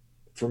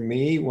 for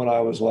me, when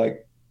I was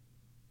like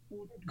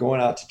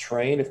going out to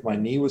train, if my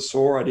knee was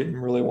sore, I didn't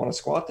really want to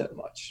squat that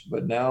much.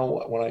 But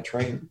now when I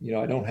train,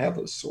 I don't have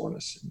those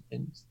soreness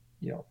and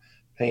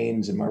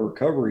pains, and my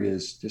recovery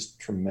is just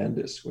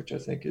tremendous, which I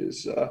think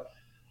is,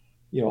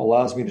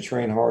 allows me to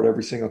train hard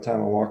every single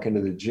time I walk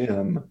into the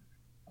gym,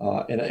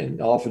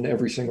 and often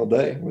every single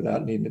day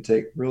without needing to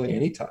take really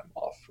any time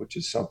off, which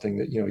is something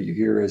that, you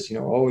hear as,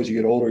 oh, as you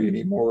get older, you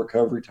need more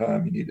recovery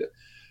time. You need to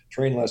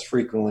train less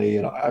frequently.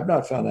 And I've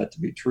not found that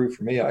to be true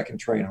for me. I can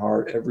train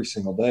hard every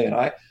single day.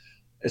 And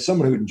as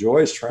someone who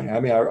enjoys training, I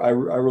mean, I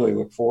really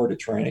look forward to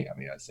training. I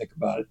mean, I think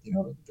about it,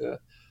 the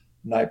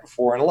night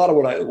before, and a lot of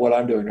what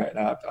I'm doing right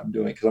now, I'm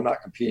doing because I'm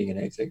not competing in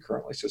anything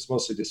currently. So it's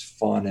mostly just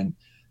fun and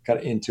kind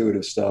of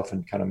intuitive stuff,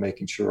 and kind of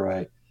making sure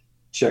I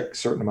check a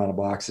certain amount of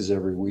boxes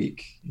every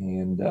week.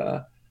 And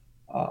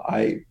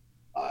I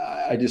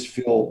I just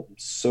feel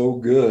so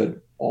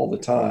good all the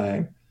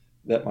time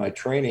that my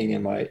training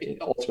and my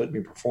ultimate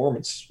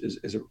performance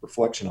is a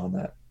reflection on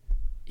that.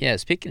 Yeah,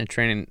 speaking of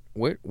training,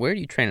 where do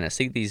you train? I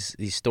see these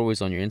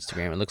stories on your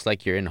Instagram. It looks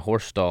like you're in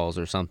horse stalls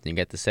or something. You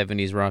got the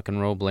 '70s rock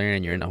and roll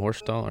blaring. You're in a horse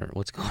stall, or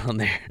what's going on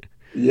there?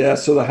 Yeah,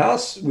 so the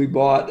house we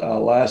bought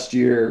last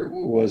year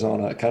was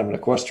on a kind of an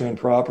equestrian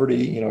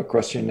property,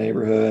 equestrian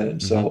neighborhood, and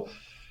Mm-hmm.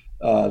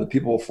 so the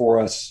people before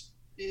us,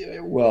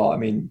 well, I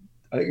mean,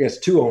 I guess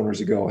 2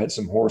 owners ago had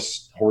some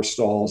horse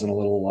stalls and a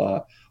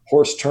little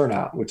horse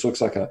turnout, which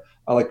looks like I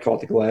like to call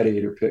it the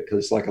gladiator pit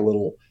because it's like a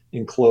little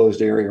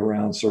enclosed area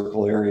around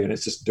circle area, and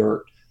it's just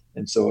dirt.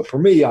 And so for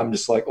me, I'm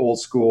just like old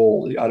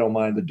school. I don't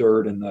mind the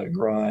dirt and the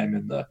grime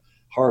and the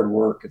hard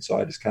work. And so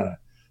I just kind of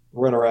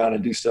run around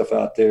and do stuff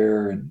out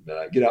there and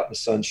get out in the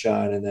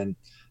sunshine. And then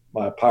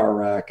my power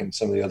rack and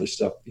some of the other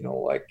stuff,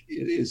 like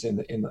it is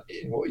in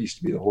what used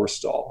to be the horse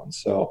stall. And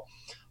so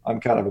I'm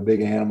kind of a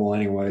big animal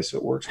anyway, so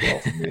it works well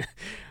for me.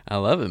 I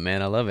love it,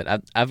 man. I love it.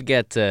 I've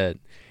got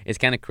it's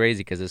kind of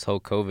crazy because this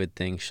whole COVID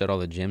thing shut all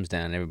the gyms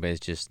down. And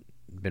everybody's just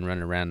been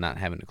running around not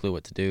having a clue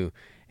what to do.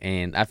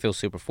 And I feel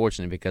super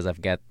fortunate because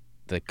I've got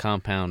the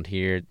compound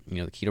here, the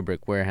Keto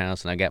Brick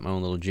Warehouse, and I got my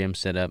own little gym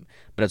set up.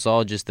 But it's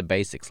all just the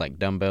basics like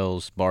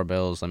dumbbells,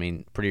 barbells. I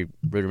mean, pretty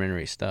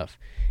rudimentary stuff.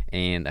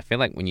 And I feel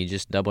like when you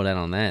just double down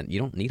on that, you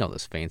don't need all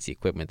this fancy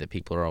equipment that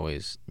people are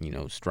always,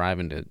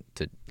 striving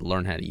to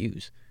learn how to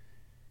use.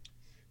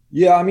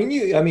 Yeah,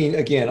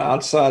 again,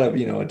 outside of,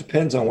 it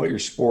depends on what your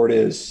sport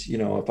is.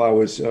 If I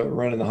was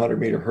running the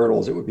 100-meter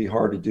hurdles, it would be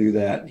hard to do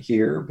that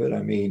here. But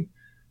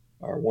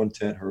or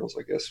 110 hurdles,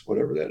 I guess,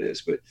 whatever that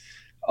is. But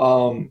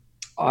for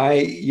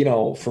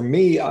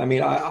me,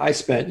 I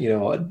spent,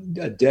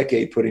 a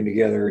decade putting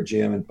together a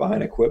gym and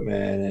buying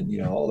equipment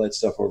and, all that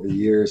stuff over the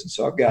years. And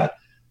so I've got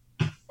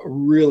a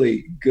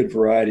really good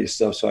variety of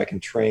stuff so I can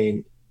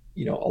train,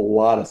 a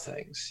lot of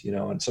things,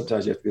 and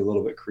sometimes you have to be a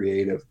little bit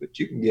creative, but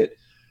you can get,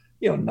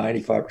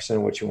 95%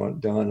 of what you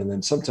want done. And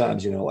then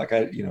sometimes,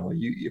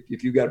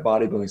 if you've got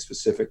bodybuilding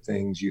specific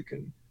things, you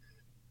can,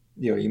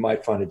 you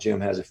might find a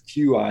gym has a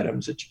few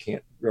items that you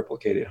can't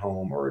replicate at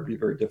home, or it'd be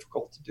very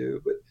difficult to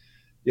do. But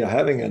yeah,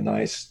 having a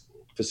nice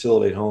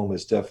facility at home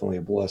is definitely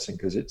a blessing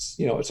because it's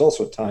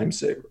also a time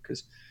saver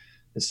because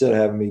instead of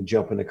having me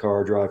jump in the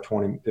car, drive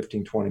 20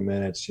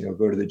 minutes,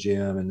 go to the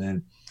gym, and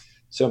then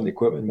some of the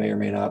equipment may or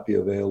may not be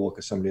available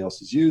because somebody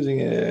else is using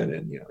it.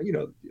 And,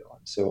 the deal.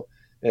 So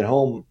at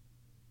home,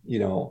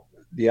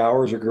 the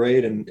hours are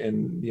great and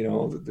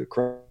the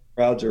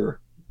crowds are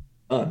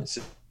fun.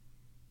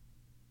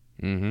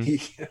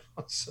 Mm-hmm.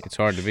 So It's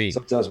hard to beat.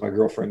 sometimes my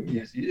girlfriend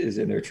is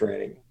in there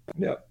training.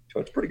 Yeah, so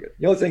it's pretty good.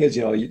 The other thing is,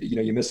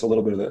 you miss a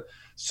little bit of the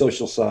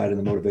social side and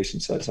the motivation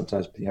side.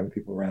 Sometimes having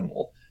people around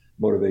will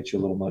motivate you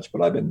a little much.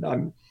 But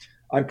I'm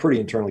pretty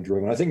internally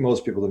driven. I think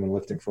most people that have been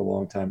lifting for a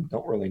long time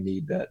don't really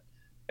need that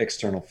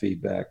external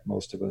feedback.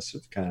 Most of us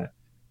have kind of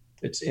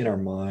it's in our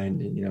mind,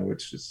 and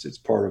it's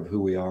part of who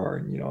we are.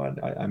 And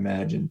I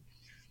imagine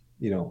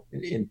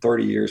in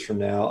 30 years from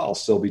now, I'll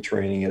still be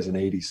training as an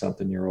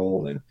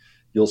 80-something-year-old, and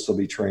you'll still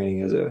be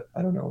training as a,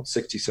 I don't know,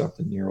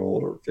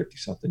 60-something-year-old or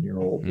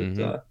 50-something-year-old.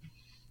 Mm-hmm. But,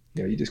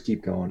 you just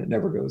keep going. It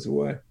never goes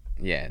away.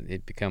 Yeah,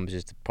 it becomes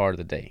just a part of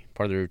the day,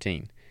 part of the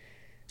routine.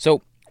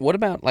 So what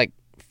about like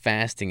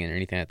fasting and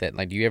anything like that?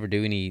 Like, do you ever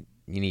do any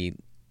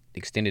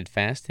extended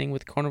fasting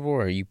with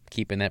carnivore, or are you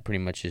keeping that pretty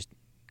much just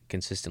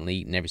consistently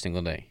eating every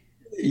single day?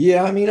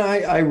 Yeah,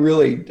 I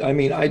really,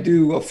 I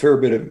do a fair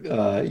bit of,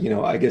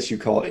 I guess you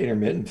call it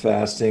intermittent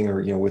fasting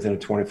or, within a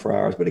 24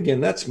 hours. But again,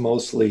 that's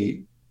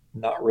mostly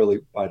not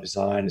really by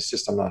design. It's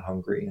just I'm not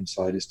hungry. And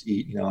so I just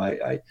eat,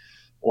 a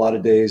lot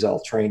of days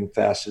I'll train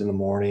fasted in the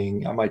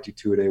morning. I might do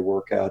 2-a-day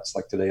workouts.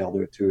 Like today, I'll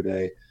do it 2 a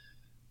day.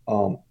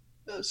 Um,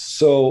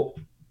 so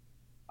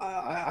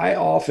I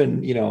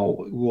often,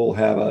 will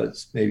have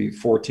maybe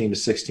 14 to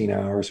 16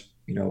 hours,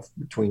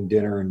 between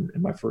dinner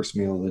and my first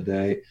meal of the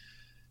day.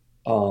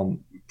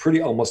 Pretty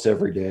almost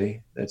every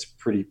day. That's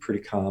pretty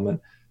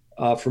common.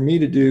 For me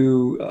to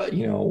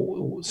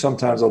do,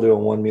 sometimes I'll do a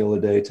one meal a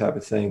day type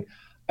of thing.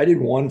 I did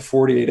one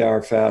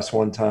 48-hour fast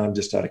one time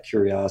just out of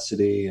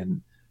curiosity,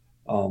 and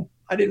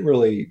I didn't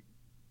really,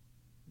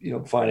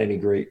 find any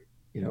great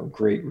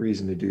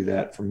reason to do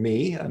that for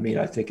me.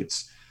 I think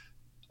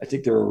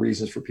there are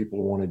reasons for people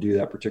to want to do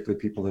that, particularly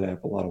people that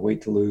have a lot of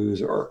weight to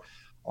lose or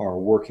are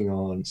working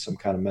on some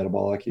kind of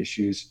metabolic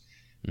issues.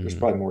 There's Mm-hmm.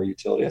 probably more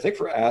utility. I think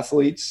for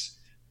athletes,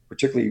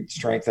 particularly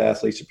strength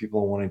athletes or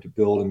people wanting to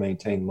build and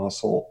maintain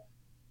muscle,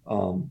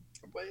 um,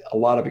 a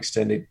lot of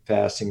extended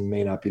fasting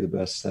may not be the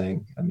best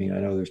thing. I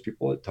know there's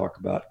people that talk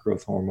about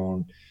growth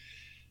hormone,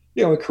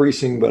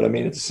 increasing, but at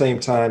the same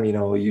time,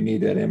 you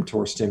need that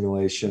mTOR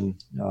stimulation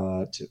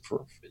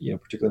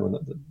particularly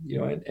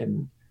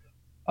when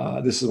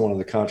this is one of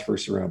the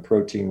controversies around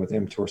protein with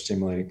mTOR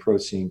stimulating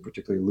protein,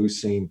 particularly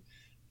leucine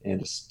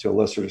and to a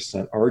lesser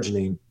extent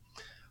arginine.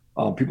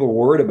 People are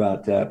worried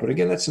about that, but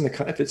again,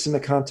 if it's in the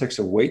context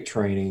of weight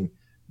training,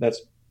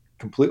 that's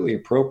completely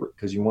appropriate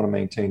because you want to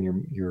maintain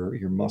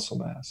your muscle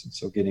mass, and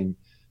so getting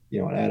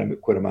an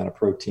adequate amount of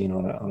protein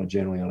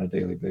generally on a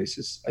daily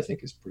basis, I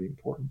think is pretty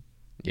important.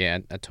 Yeah,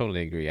 I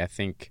totally agree. I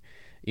think,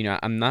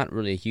 I'm not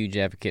really a huge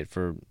advocate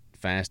for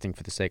fasting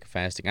for the sake of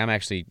fasting. I'm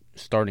actually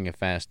starting a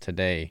fast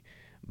today,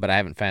 but I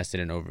haven't fasted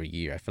in over a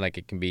year. I feel like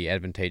it can be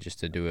advantageous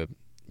to do a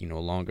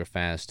longer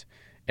fast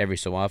every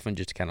so often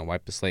just to kind of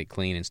wipe the slate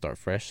clean and start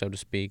fresh, so to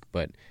speak.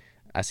 But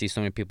I see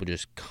so many people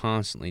just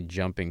constantly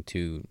jumping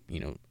to,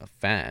 a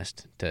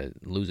fast to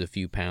lose a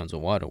few pounds of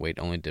water weight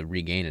only to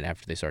regain it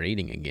after they start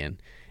eating again.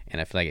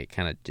 And I feel like it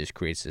kind of just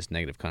creates this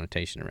negative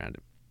connotation around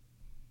it.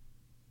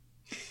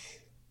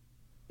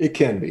 It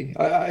can be.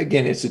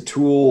 Again, it's a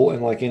tool,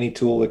 and like any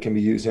tool, it can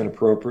be used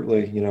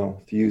inappropriately.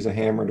 If you use a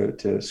hammer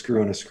to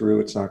screw in a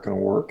screw, it's not going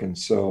to work. And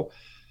so,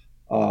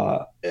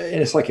 and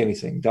it's like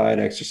anything, diet,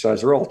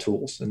 exercise, they're all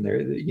tools, and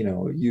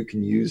you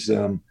can use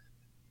them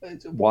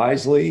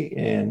wisely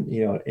and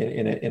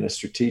in a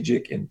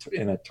strategic and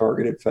in a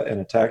targeted in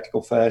a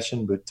tactical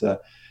fashion. But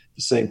at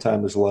the same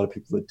time, there's a lot of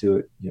people that do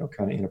it,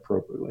 kind of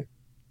inappropriately.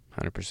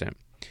 100%.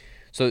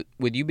 So,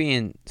 with you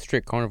being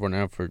strict carnivore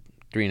now for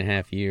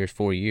 3.5 years,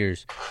 4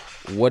 years,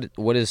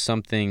 what is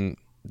something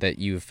that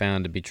you've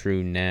found to be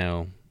true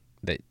now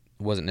that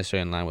wasn't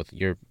necessarily in line with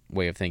your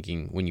way of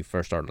thinking when you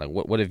first started? Like,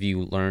 what have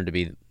you learned to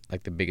be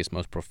like the biggest,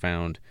 most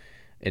profound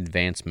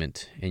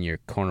advancement in your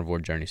carnivore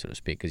journey, so to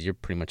speak? Because you're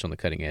pretty much on the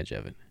cutting edge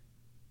of it.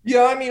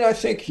 Yeah, I mean, I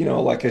think,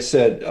 like I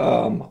said,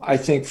 I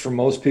think for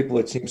most people,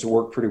 it seems to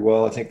work pretty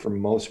well. I think for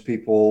most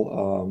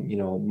people,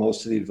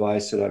 most of the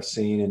advice that I've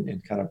seen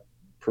and kind of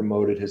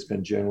promoted has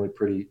been generally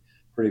pretty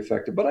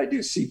effective. But I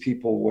do see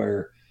people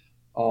where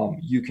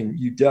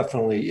you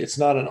definitely, it's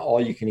not an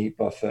all you can eat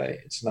buffet.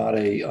 It's not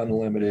a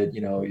unlimited,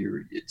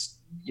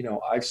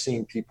 I've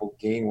seen people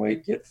gain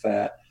weight, get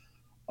fat.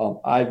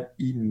 I've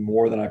eaten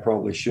more than I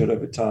probably should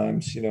have at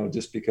times,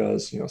 just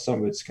because,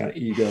 some of it's kind of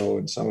ego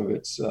and some of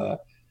it's,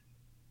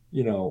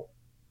 you know,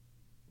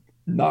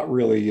 not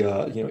really,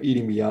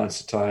 eating beyond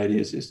satiety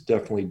is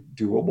definitely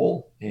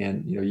doable.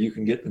 And, you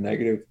can get the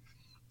negative.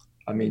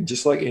 I mean,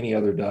 just like any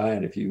other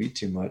diet, if you eat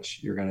too much,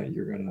 you're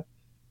gonna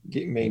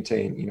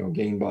maintain,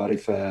 gain body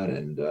fat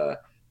and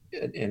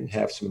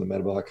have some of the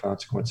metabolic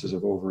consequences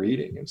of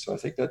overeating. And so I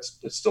think that's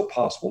still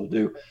possible to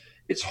do.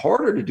 It's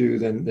harder to do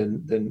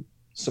than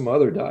some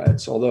other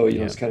diets. Although,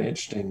 Yeah. it's kind of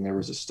interesting. There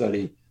was a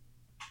study,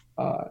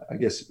 I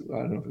guess, I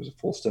don't know if it was a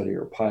full study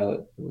or a pilot.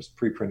 It was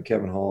preprint.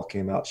 Kevin Hall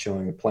came out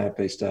showing a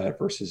plant-based diet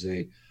versus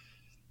a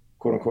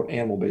quote unquote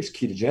animal-based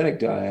ketogenic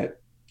diet,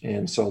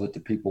 and saw that the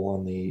people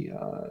on the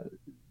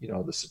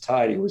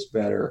satiety was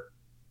better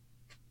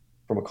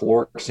from a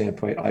caloric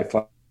standpoint, high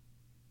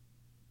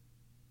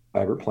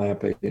fiber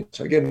plant-based.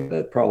 So again,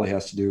 that probably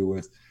has to do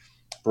with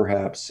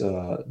perhaps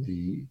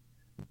the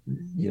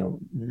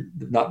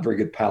not very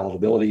good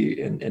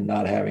palatability and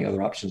not having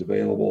other options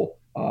available,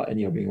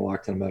 and being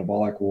locked in a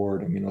metabolic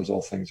ward. I mean, those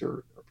all things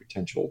are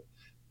potential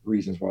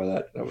reasons why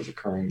that was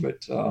occurring.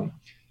 But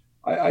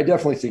I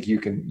definitely think you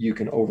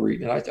can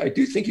overeat, and I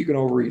do think you can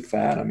overeat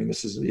fat. I mean,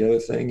 this is the other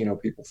thing.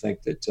 People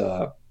think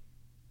that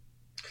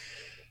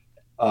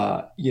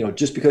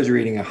just because you're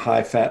eating a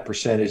high fat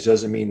percentage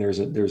doesn't mean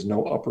there's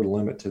no upper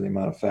limit to the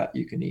amount of fat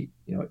you can eat.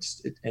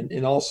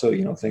 And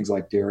also, things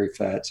like dairy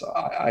fats,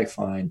 I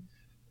find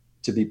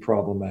to be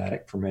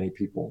problematic for many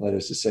people. That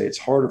is to say, it's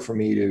harder for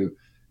me to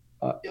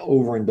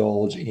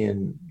overindulge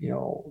in,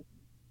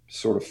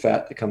 sort of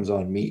fat that comes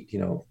on meat,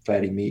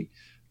 fatty meat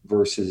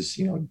versus,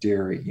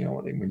 dairy.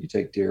 When you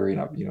take dairy,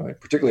 and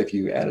particularly if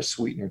you add a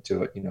sweetener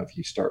to it, if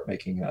you start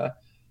making a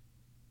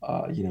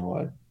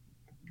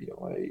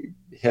a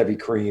heavy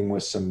cream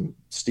with some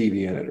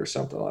stevia in it or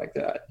something like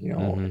that.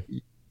 Mm-hmm.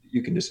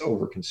 You can just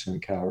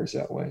overconsume calories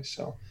that way.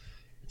 So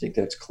I think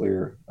that's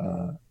clear.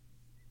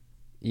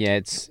 Yeah,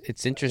 it's Yeah.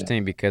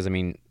 interesting because I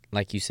mean,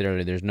 like you said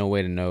earlier, there's no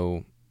way to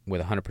know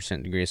with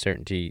 100% degree of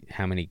certainty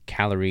how many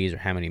calories or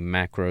how many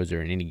macros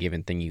are in any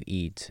given thing you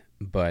eat,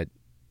 but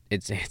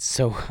it's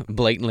so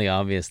blatantly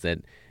obvious that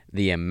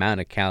the amount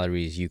of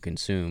calories you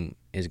consume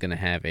is going to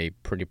have a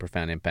pretty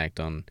profound impact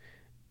on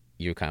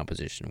your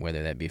composition,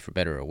 whether that be for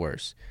better or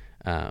worse.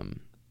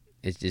 Um,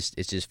 it's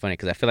just funny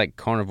because I feel like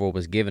carnivore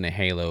was given a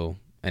halo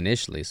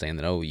initially, saying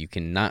that you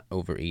cannot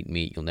overeat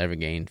meat, you'll never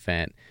gain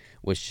fat,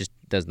 which just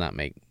does not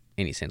make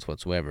any sense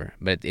whatsoever.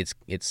 But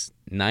it's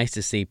nice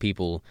to see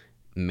people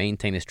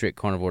maintain a strict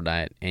carnivore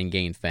diet and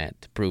gain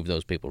fat to prove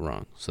those people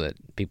wrong, so that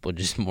people are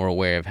just more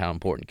aware of how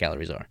important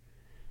calories are.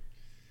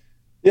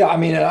 Yeah, I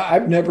mean,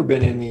 I've never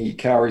been in the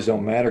calories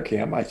don't matter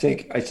camp.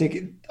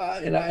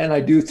 And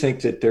I do think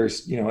that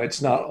there's,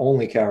 it's not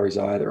only calories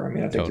either. I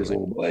mean, I think there's a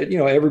Totally.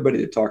 little, everybody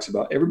that talks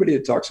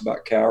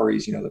about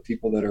calories, the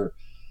people that are,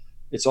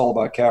 it's all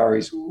about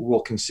calories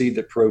will concede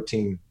that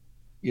protein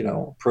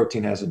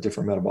has a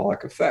different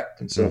metabolic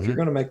effect. And so if Mm-hmm. you're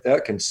going to make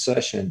that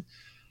concession,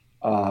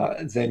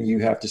 then you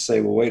have to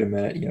say, well, wait a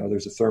minute,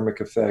 there's a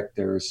thermic effect.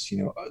 There's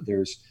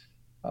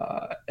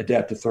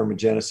adaptive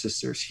thermogenesis.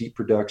 There's heat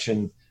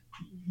production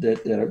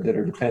that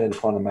are dependent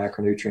upon the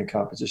macronutrient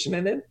composition,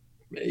 and then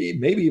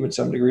maybe even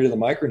some degree to the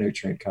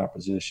micronutrient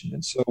composition.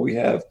 And so we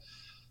have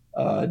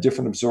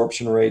different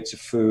absorption rates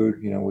of food.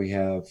 We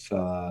have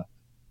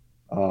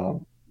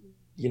um,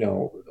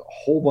 a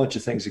whole bunch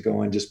of things that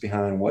go in just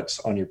behind what's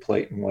on your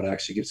plate and what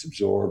actually gets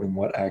absorbed and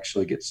what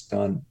actually gets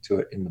done to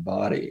it in the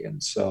body.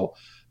 And so,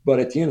 but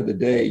at the end of the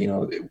day,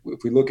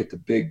 if we look at the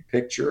big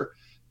picture,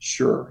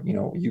 sure,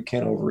 you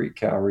can overeat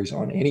calories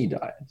on any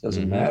diet. It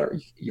doesn't Mm-hmm. matter.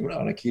 Even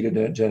on a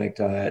ketogenic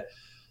diet,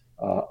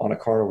 on a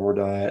carnivore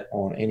diet,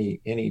 on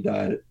any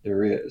diet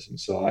there is. And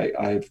so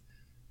I've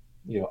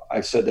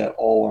said that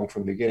all along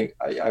from the beginning.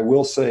 I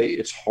will say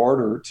it's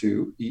harder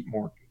to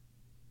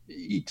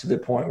eat to the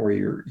point where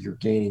you're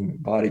gaining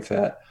body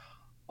fat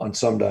on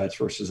some diets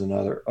versus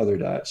other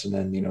diets. And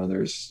then,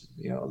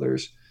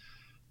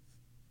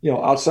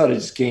 outside of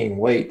just gaining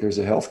weight, there's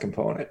a health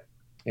component.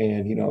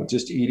 And,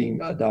 just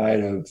eating a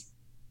diet of,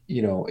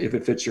 if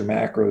it fits your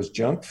macros,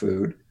 junk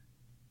food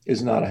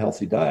is not a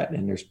healthy diet.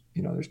 And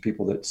there's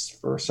people that's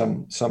for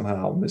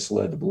somehow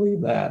misled to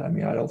believe that. I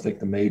mean, I don't think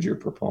the major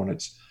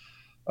proponents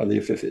of the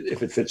if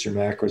it fits your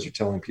macros are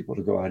telling people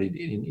to go out and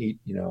eat,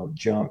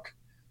 junk.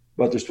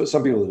 But there's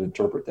some people that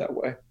interpret that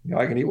way.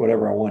 I can eat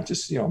whatever I want.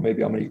 Just,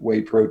 maybe I'm going to eat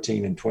whey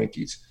protein and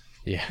Twinkies,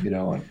 Yeah,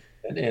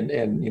 and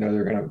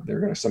they're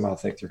gonna somehow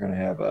think they're gonna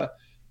have a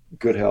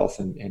good health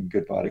and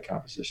good body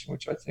composition,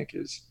 which I think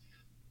is,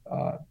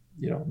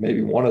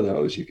 maybe one of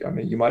those.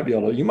 You might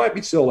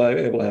be still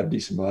able to have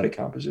decent body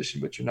composition,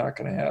 but you're not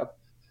going to have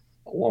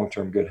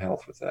long-term good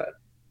health with that.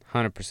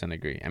 100%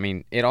 agree. I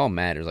mean, it all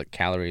matters, like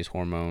calories,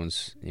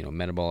 hormones,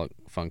 metabolic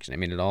function. I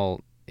mean, it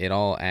all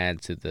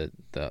adds to the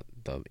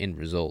end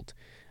result.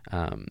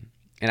 And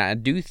I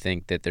do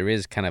think that there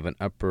is kind of an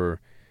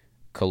upper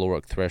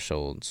caloric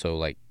threshold. So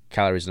like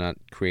calories are not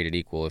created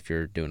equal if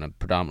you're doing a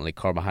predominantly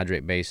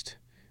carbohydrate based,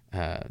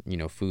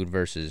 food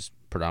versus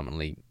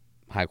predominantly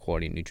high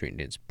quality nutrient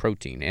dense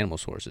protein animal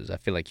sources. I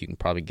feel like you can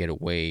probably get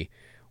away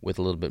with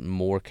a little bit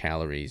more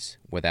calories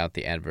without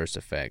the adverse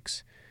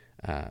effects,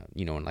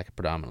 in like a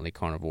predominantly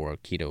carnivore or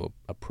keto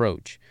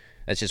approach.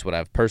 That's just what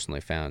I've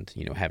personally found,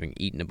 having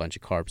eaten a bunch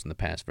of carbs in the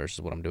past versus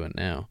what I'm doing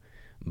now.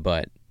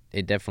 But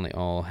it definitely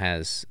all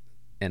has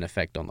an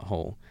effect on the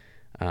whole.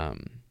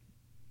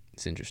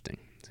 It's interesting.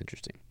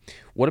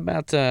 What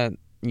about, kind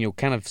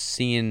of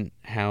seeing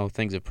how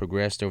things have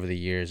progressed over the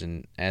years,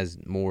 and as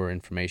more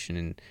information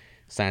and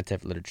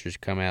scientific literature's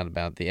come out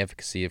about the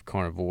efficacy of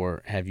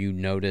carnivore, have you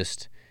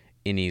noticed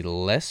any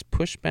less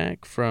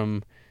pushback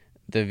from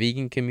the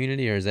vegan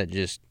community, or is that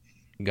just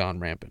gone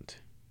rampant?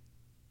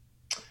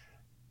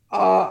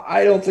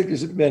 I don't think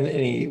there's been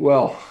any.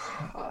 Well,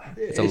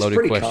 It's a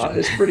loaded question.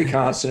 it's pretty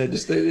constant.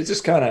 It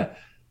just kind of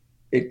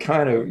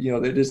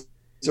it is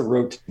it's a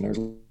routine.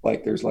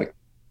 There's like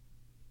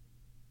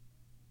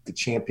the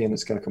champion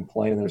that's going to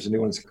complain, and there's a new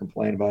one that's going to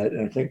complain about it.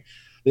 And I think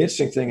the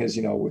interesting thing is,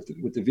 with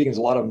the vegans,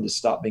 a lot of them just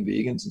stop being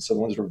vegans, and so the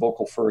ones that are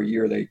vocal for a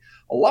year,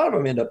 a lot of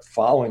them end up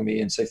following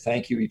me and say,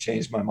 "Thank you, you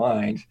changed my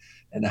mind,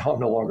 and now I'm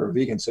no longer a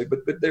vegan." So, but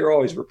they're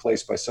always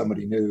replaced by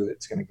somebody new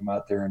that's going to come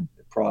out there and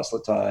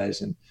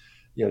proselytize and,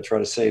 try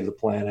to save the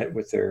planet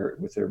with their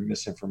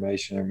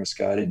misinformation, their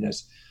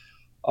misguidedness.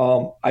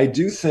 I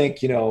do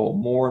think,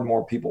 more and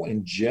more people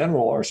in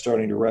general are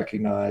starting to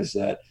recognize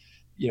that,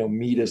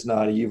 meat is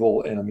not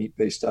evil, and a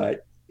meat-based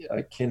diet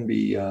can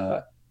be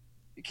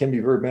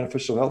very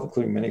beneficial to health,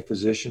 including many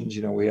physicians.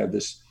 We have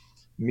this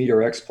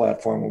MeatRx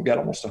platform. We've got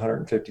almost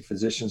 150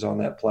 physicians on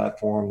that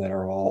platform that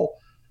are all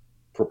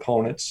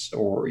proponents,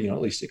 or,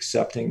 at least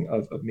accepting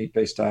of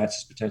meat-based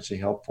diets as potentially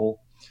helpful.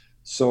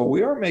 So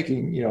we are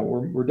making,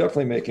 we're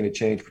definitely making a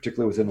change,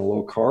 particularly within the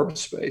low carb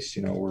space,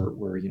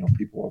 where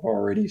people have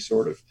already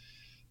sort of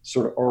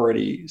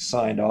already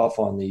signed off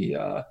on the,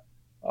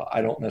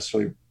 I don't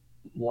necessarily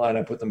line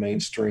up with the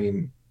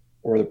mainstream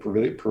or the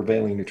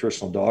prevailing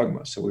nutritional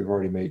dogma. So we've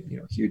already made,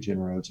 huge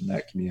inroads in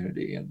that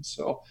community. And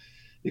so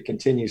it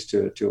continues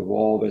to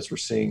evolve as we're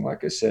seeing,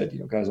 like I said,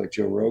 guys like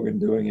Joe Rogan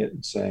doing it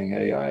and saying,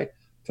 "Hey, I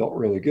felt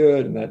really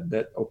good." And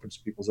that opens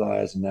people's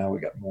eyes. And now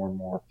we got more and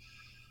more,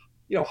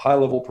 high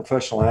level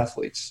professional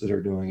athletes that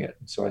are doing it.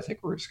 And so I think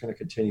we're just going to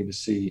continue to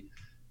see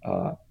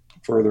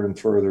further and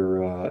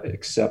further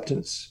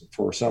acceptance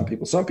for some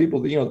people. Some people,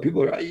 the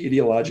people that are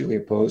ideologically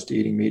opposed to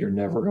eating meat are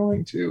never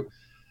going to,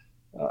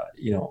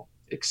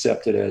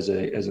 accept it as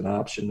an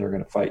option. They're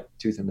going to fight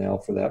tooth and nail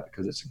for that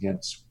because it's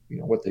against,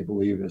 what they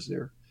believe is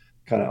their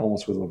kind of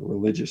almost with a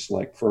religious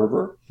like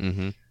fervor.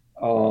 Mm-hmm.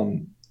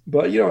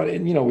 But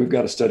we've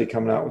got a study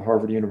coming out with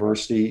Harvard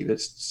University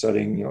that's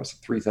studying, it's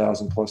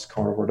 3,000 plus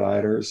carnivore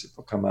dieters.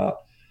 It'll come out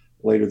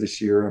later this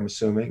year, I'm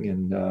assuming,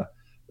 and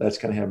that's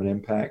going to have an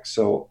impact.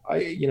 So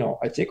I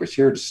think it's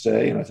here to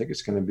stay, and I think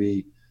it's going to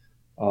be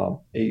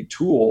a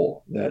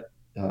tool that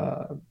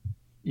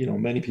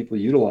many people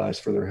utilize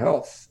for their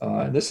health.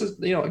 And this is,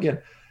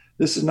 again,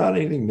 this is not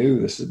anything new.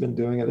 This has been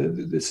doing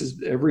it. This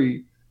is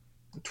every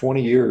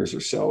 20 years or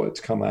so it's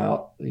come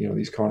out,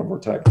 these carnivore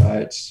type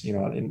diets.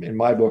 In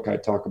my book, I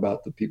talk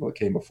about the people that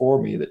came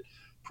before me that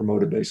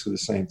promoted basically the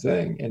same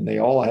thing, and they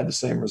all had the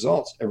same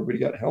results. Everybody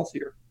got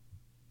healthier,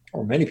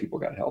 or many people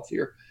got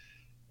healthier.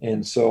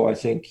 And so I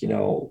think,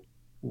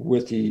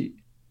 with the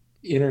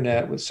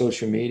internet, with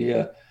social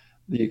media,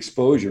 the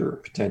exposure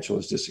potential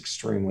is just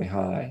extremely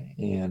high.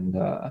 And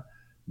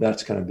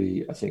that's going to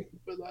be, I think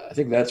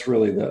that's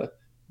really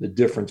the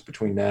difference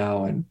between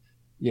now and,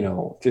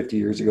 50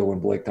 years ago when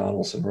Blake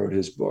Donaldson wrote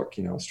his book,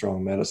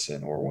 Strong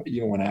Medicine, or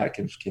when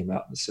Atkins came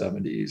out in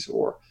the 70s,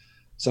 or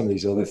some of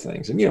these other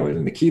things. And,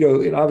 in the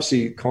keto, and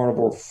obviously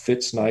carnivore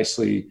fits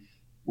nicely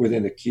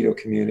within the keto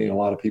community. And a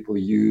lot of people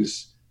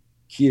use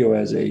keto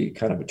as a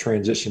kind of a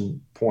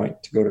transition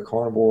point to go to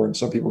carnivore. And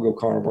some people go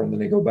carnivore and then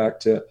they go back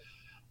to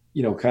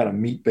kind of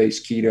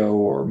meat-based keto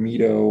or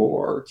meato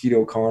or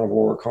keto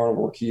carnivore or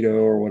carnivore keto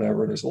or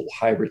whatever. There's a little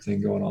hybrid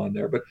thing going on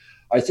there. But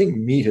I think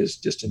meat has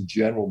just in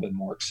general been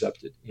more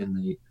accepted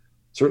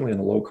certainly in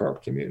the low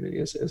carb community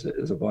as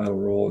a vital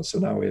role. And so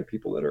now we have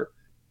people that are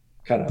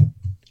kind of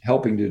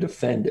helping to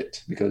defend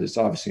it because it's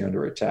obviously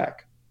under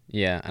attack.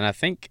 Yeah, and I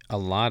think a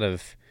lot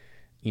of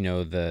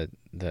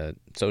the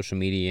social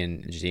media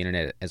and just the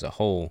internet as a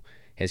whole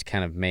has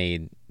kind of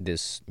made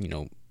this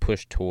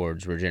push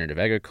towards regenerative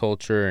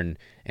agriculture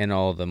and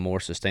all the more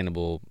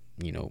sustainable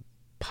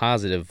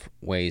positive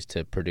ways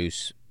to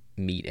produce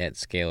meat at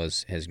scale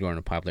has grown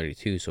in popularity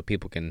too. So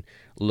people can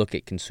look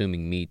at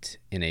consuming meat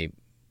in a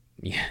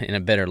in a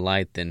better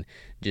light than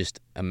just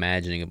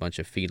imagining a bunch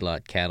of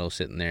feedlot cattle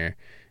sitting there,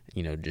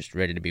 just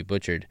ready to be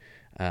butchered.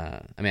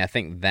 I mean, I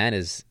think that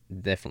is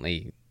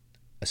definitely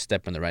a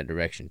step in the right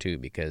direction too,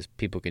 because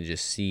people can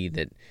just see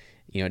that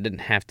it doesn't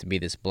have to be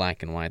this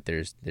black and white.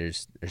 There's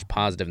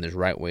positive and there's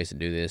right ways to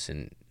do this,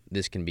 and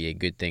this can be a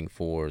good thing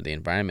for the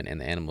environment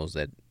and the animals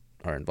that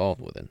are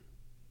involved with it.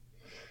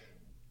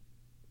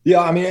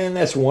 Yeah, I mean, and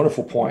that's a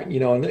wonderful point.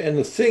 And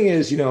the thing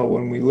is,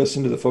 when we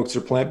listen to the folks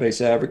that are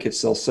plant-based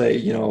advocates, they'll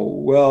say,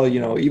 well,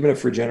 even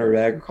if regenerative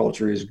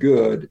agriculture is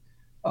good,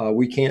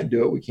 we can't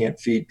do it. We can't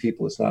feed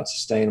people. It's not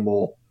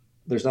sustainable.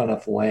 There's not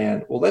enough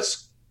land. Well,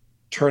 that's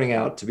turning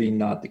out to be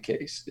not the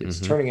case. It's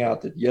Mm-hmm. turning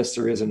out that yes,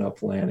 there is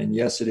enough land, and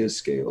yes, it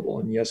is scalable,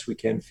 and yes, we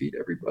can feed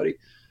everybody.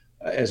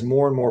 As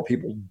more and more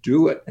people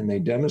do it, and they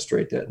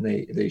demonstrate that, and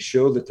they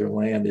show that their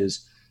land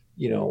is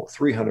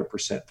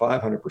 300%,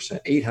 500%,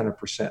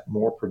 800%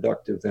 more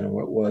productive than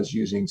what it was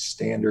using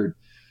standard,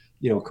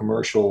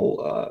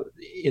 commercial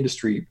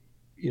industry,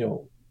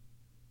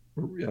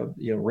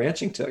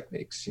 ranching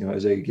techniques.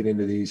 As they get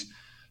into these,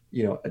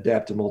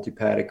 adaptive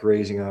multi-paddock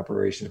grazing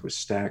operations with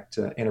stacked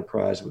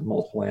enterprise with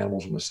multiple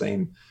animals on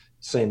the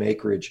same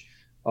acreage,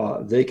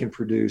 they can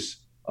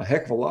produce a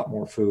heck of a lot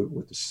more food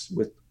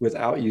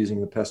without using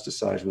the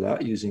pesticides,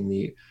 without using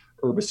the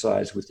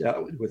herbicides,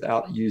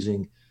 without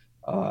using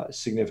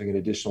significant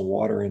additional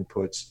water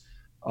inputs.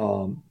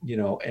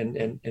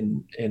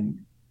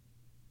 And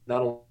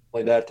not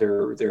only that,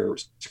 they're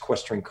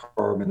sequestering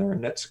carbon, they're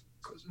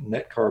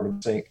net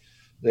carbon sink.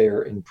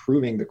 They're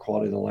improving the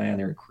quality of the land.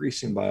 They're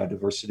increasing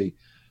biodiversity.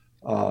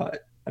 Uh,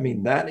 I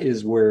mean, that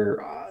is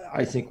where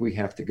I think we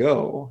have to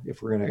go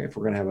if we're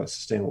gonna have a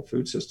sustainable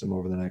food system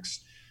over the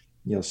next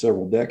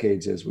several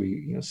decades as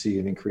we see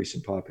an increase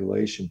in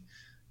population.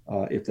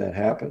 If that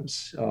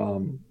happens,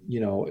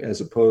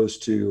 as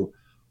opposed to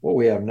what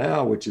we have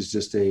now, which is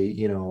just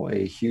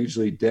a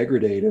hugely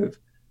degradative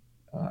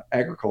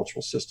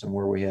agricultural system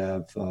where we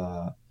have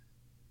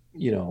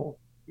you know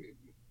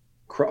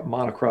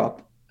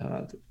monocrop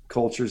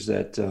cultures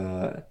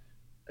that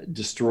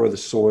destroy the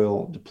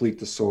soil, deplete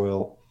the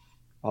soil,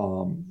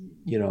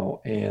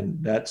 and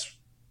that's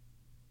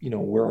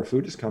where our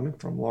food is coming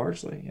from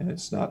largely, and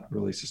it's not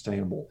really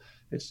sustainable.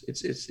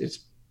 It's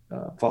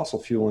fossil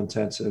fuel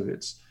intensive,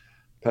 it's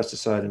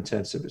pesticide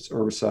intensive, it's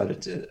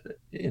herbicide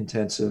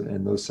intensive,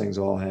 and those things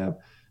all have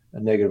a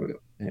negative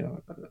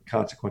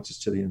consequences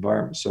to the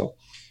environment. So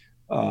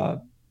uh,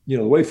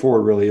 the way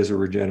forward really is a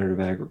regenerative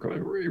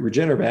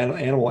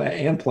animal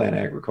and plant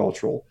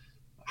agricultural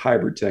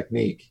hybrid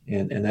technique,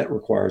 and that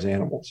requires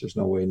animals. There's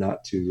no way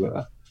not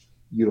to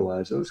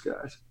utilize those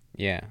guys.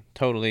 Yeah,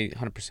 totally,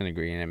 100%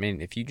 agree. And I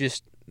mean, if you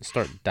just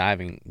start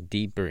diving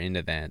deeper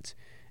into that,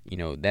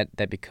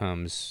 that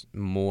becomes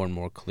more and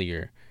more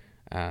clear.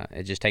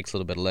 It just takes a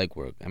little bit of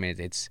legwork. I mean,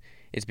 it's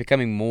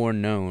becoming more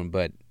known,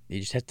 but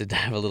you just have to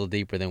dive a little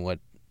deeper than what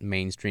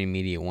mainstream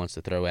media wants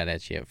to throw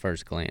at you at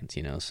first glance.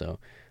 So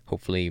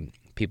hopefully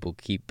people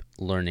keep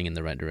learning in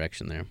the right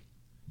direction there.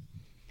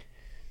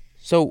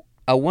 So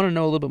I want to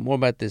know a little bit more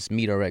about this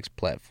MeatRx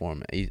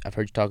platform. I've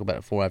heard you talk about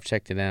it before. I've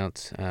checked it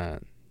out.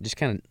 Just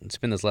kind of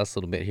spend this last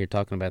little bit here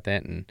talking about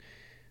that and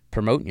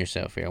promoting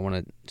yourself here. I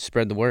want to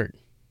spread the word.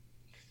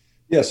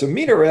 Yeah, so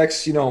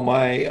MeatRx,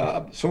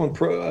 my someone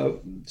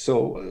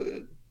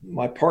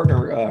my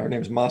partner, her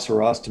name is Masa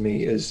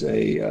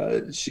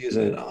Rostami, she is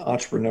an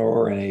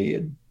entrepreneur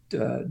and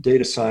a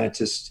data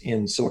scientist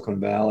in Silicon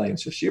Valley, and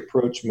so she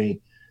approached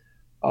me,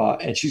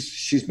 and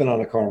she's been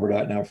on a carnivore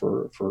diet now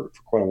for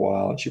quite a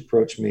while, and she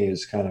approached me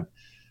as kind of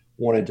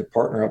wanted to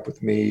partner up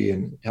with me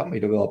and help me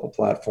develop a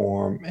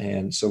platform,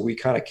 and so we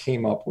kind of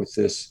came up with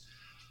this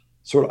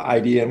sort of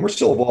idea, and we're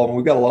still evolving.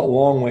 We've got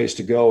long ways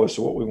to go as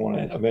to what we want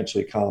to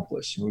eventually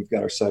accomplish. And we've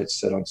got our sights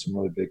set on some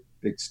really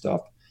big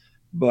stuff.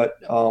 But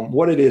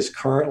what it is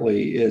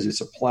currently is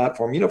it's a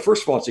platform.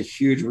 First of all, it's a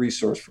huge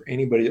resource for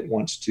anybody that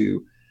wants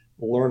to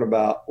learn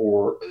about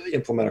or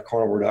implement a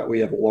carnivore diet. We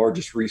have the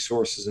largest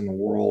resources in the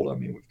world. I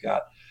mean, we've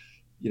got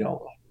you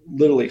know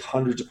literally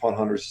hundreds upon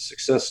hundreds of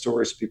success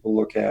stories people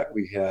look at.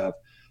 We have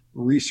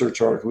research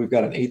articles. We've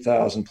got an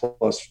 8,000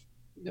 plus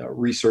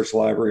research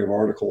library of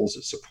articles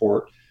that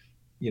support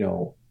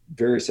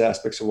various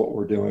aspects of what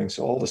we're doing.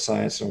 So all the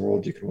science in the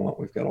world you can want.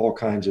 We've got all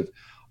kinds of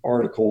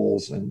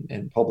articles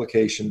and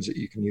publications that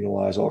you can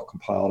utilize, all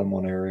compiled in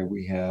one area.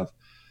 We have,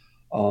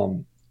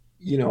 um,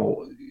 you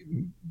know,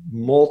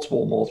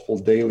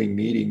 multiple daily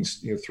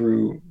meetings,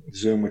 through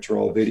Zoom, which are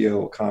all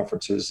video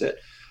conferences that,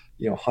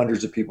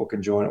 hundreds of people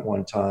can join at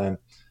one time.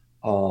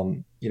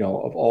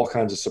 Of all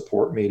kinds of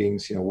support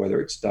meetings,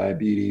 whether it's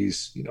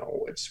diabetes,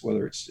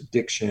 whether it's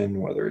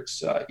addiction, whether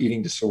it's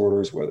eating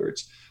disorders, whether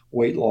it's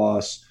weight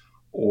loss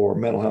or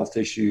mental health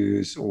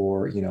issues,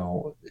 or,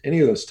 any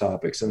of those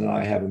topics. And then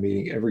I have a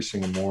meeting every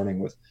single morning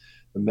with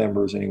the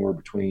members. Anywhere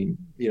between,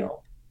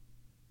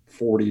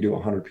 40 to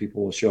 100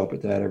 people will show up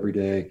at that every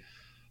day.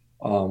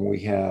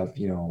 We have,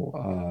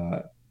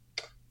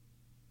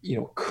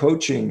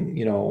 coaching,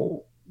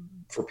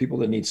 for people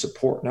that need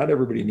support. Not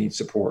everybody needs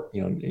support.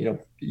 You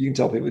can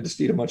tell people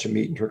just eat a bunch of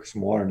meat and drink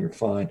some water and you're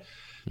fine.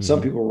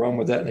 Some people run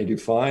with that and they do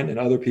fine, and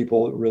other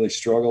people really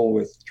struggle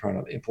with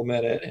trying to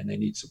implement it and they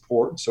need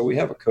support. And so we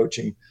have a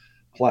coaching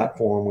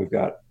platform. We've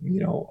got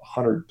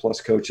 100 plus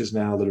coaches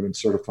now that have been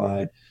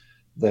certified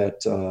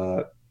that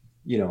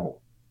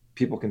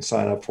people can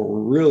sign up for. We're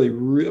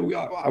really,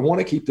 I want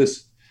to keep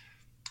this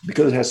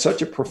because it has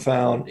such a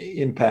profound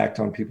impact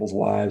on people's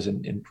lives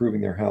and improving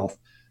their health.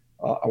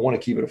 I want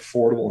to keep it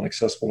affordable and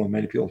accessible to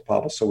many people as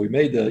possible. So we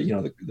made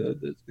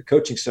the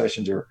coaching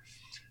sessions are,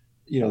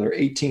 they're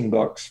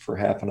 $18 for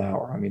half an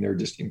hour. I mean, they're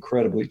just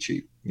incredibly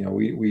cheap.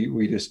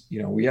 We just,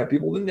 we have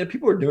people, and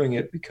people are doing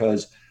it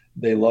because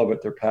they love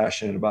it. They're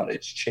passionate about it.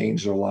 It's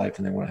changed their life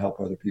and they want to help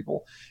other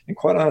people. And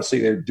quite honestly,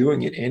 they're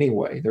doing it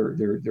anyway.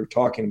 They're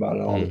talking about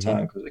it all the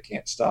time because they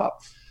can't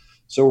stop.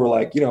 So we're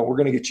like, we're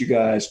going to get you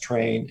guys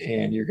trained,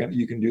 and you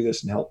can do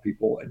this and help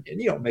people, and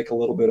make a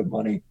little bit of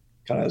money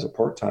kind of as a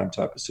part-time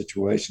type of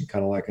situation,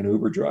 kind of like an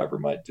Uber driver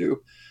might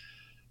do.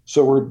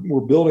 So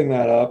we're building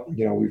that up.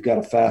 We've got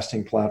a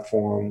fasting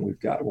platform.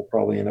 We'll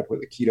probably end up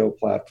with a keto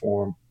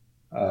platform.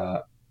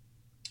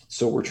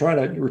 So we're trying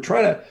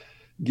to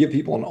give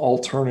people an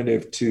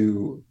alternative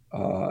to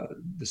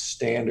the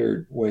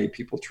standard way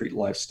people treat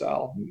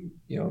lifestyle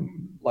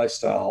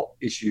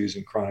issues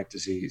and chronic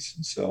disease.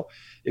 And so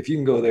if you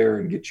can go there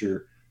and get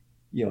your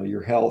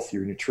health,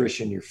 your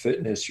nutrition, your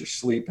fitness, your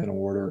sleep in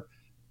order,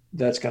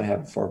 that's going to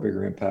have a far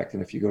bigger impact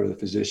than if you go to the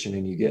physician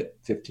and you get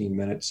 15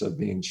 minutes of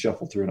being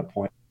shuffled through an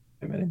appointment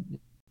and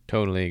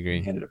Totally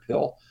agree. handed a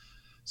pill.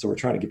 So we're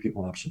trying to give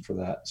people an option for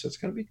that. So it's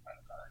going to be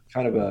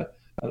kind of an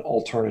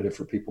alternative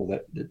for people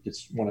that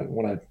just want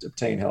to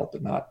obtain help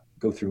but not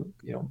go through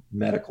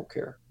medical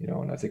care.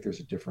 And I think there's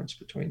a difference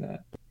between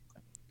that.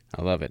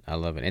 I love it.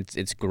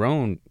 It's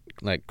grown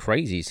like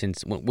crazy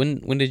since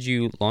when did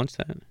you launch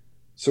that?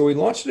 So we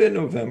launched it in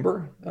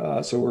November.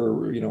 So we're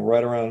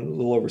right around a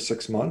little over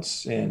 6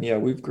 months, and yeah,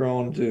 we've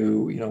grown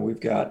to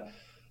we've got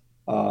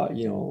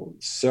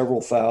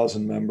several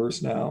thousand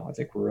members now. I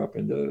think we're up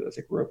into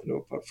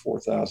about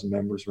 4,000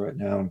 members right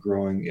now, and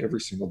growing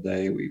every single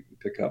day. We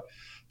pick up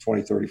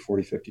 20, 30,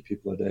 40, 50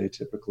 people a day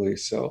typically.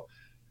 So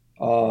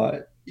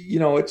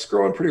it's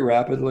growing pretty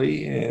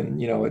rapidly,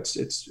 and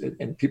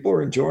and people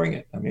are enjoying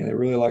it. I mean, they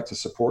really like to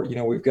support.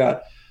 We've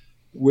got,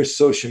 with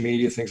social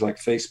media, things like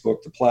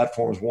Facebook, the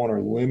platforms, one,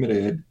 are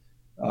limited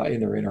in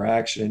their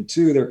interaction, and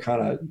two, they're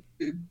kind of,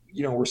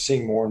 we're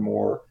seeing more and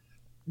more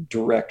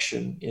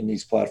direction in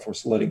these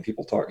platforms, letting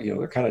people talk.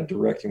 They're kind of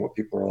directing what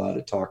people are allowed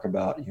to talk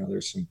about.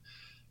 There's a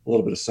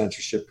little bit of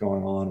censorship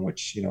going on,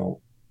 which I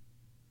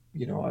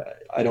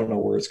don't know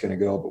where it's going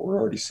to go, but we're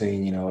already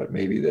seeing it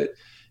may be that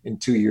in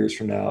 2 years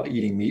from now,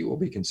 eating meat will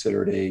be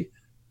considered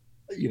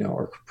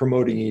or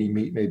promoting eating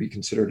meat may be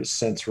considered a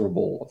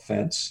censorable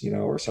offense,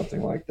 or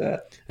something like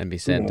that. That'd be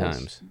sad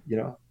times.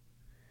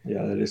 Yeah,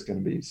 that's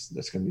going to be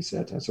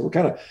sad times. So we're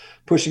kind of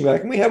pushing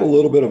back, and we have a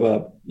little bit of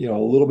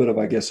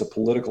I guess, a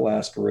political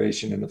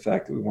aspiration in the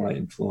fact that we want to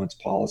influence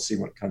policy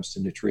when it comes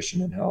to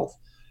nutrition and health.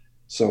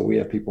 So we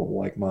have people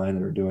like mine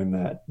that are doing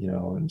that,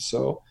 and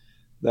so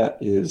that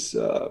is,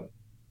 where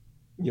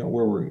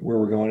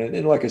we're going.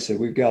 And like I said,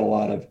 we've got a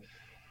lot of,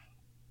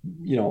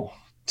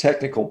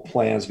 technical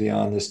plans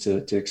beyond this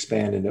to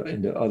expand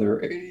into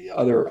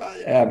other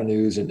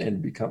avenues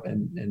and become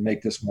and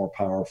make this more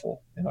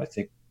powerful. And I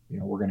think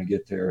we're going to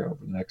get there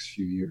over the next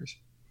few years.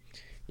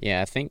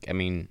 Yeah, I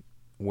mean,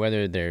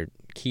 whether they're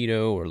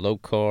keto or low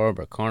carb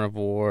or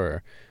carnivore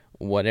or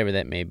whatever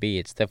that may be,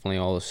 it's definitely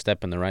all a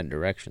step in the right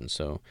direction.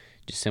 So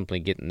just simply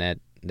getting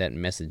that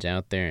message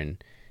out there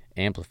and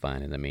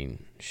amplifying it. I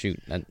mean, shoot,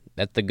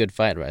 that's the good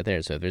fight right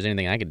there. So if there's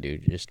anything I could do,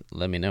 just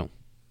let me know.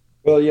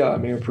 Well, yeah, I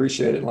mean,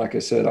 appreciate it. And like I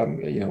said,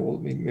 we'll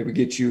maybe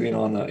get you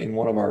in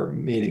one of our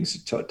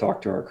meetings to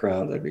talk to our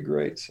crowd. That'd be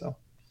great. So,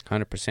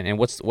 100%. And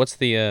what's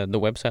the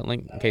website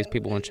link in case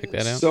people want to check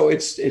that out? So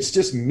it's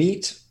just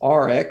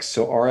MeatRx.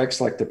 So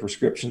RX like the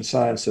prescription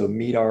sign. So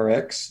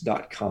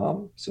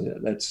MeatRx.com. So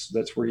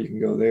that's where you can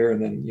go there.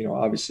 And then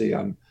obviously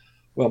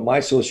my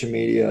social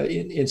media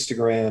in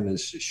Instagram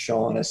is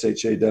Shawn,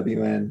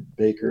 SHAWN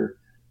Baker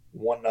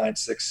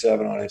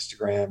 1967 on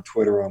Instagram.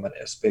 Twitter, I'm at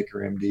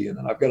SBakerMD, and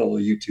then I've got a little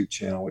YouTube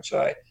channel which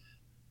I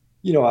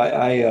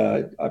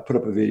put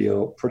up a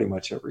video pretty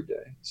much every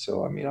day.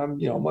 So I mean,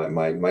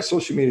 my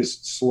social media is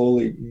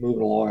slowly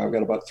moving along. I've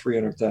got about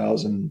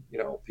 300,000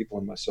 people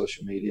in my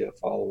social media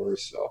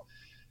followers. So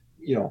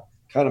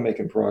kind of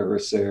making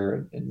progress there.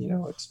 And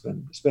it's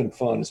been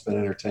fun. It's been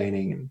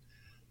entertaining and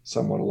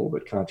somewhat a little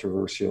bit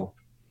controversial.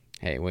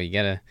 Hey, well, you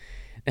gotta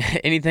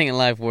anything in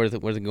life worth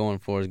going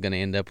for is gonna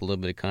end up a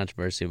little bit of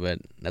controversy, but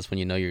that's when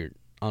you know you're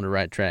on the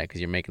right track because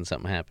you're making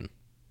something happen.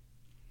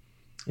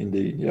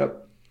 Indeed.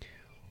 Yep.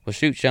 Well,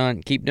 shoot,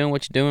 Shawn, keep doing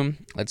what you're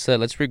doing. Let's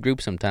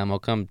regroup sometime. I'll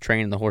come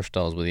train in the horse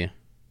stalls with you.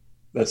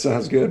 That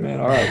sounds good, man.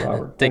 All right,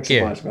 Robert. Take Thanks so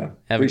care. much, man.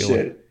 Have a good one.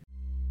 Appreciate it.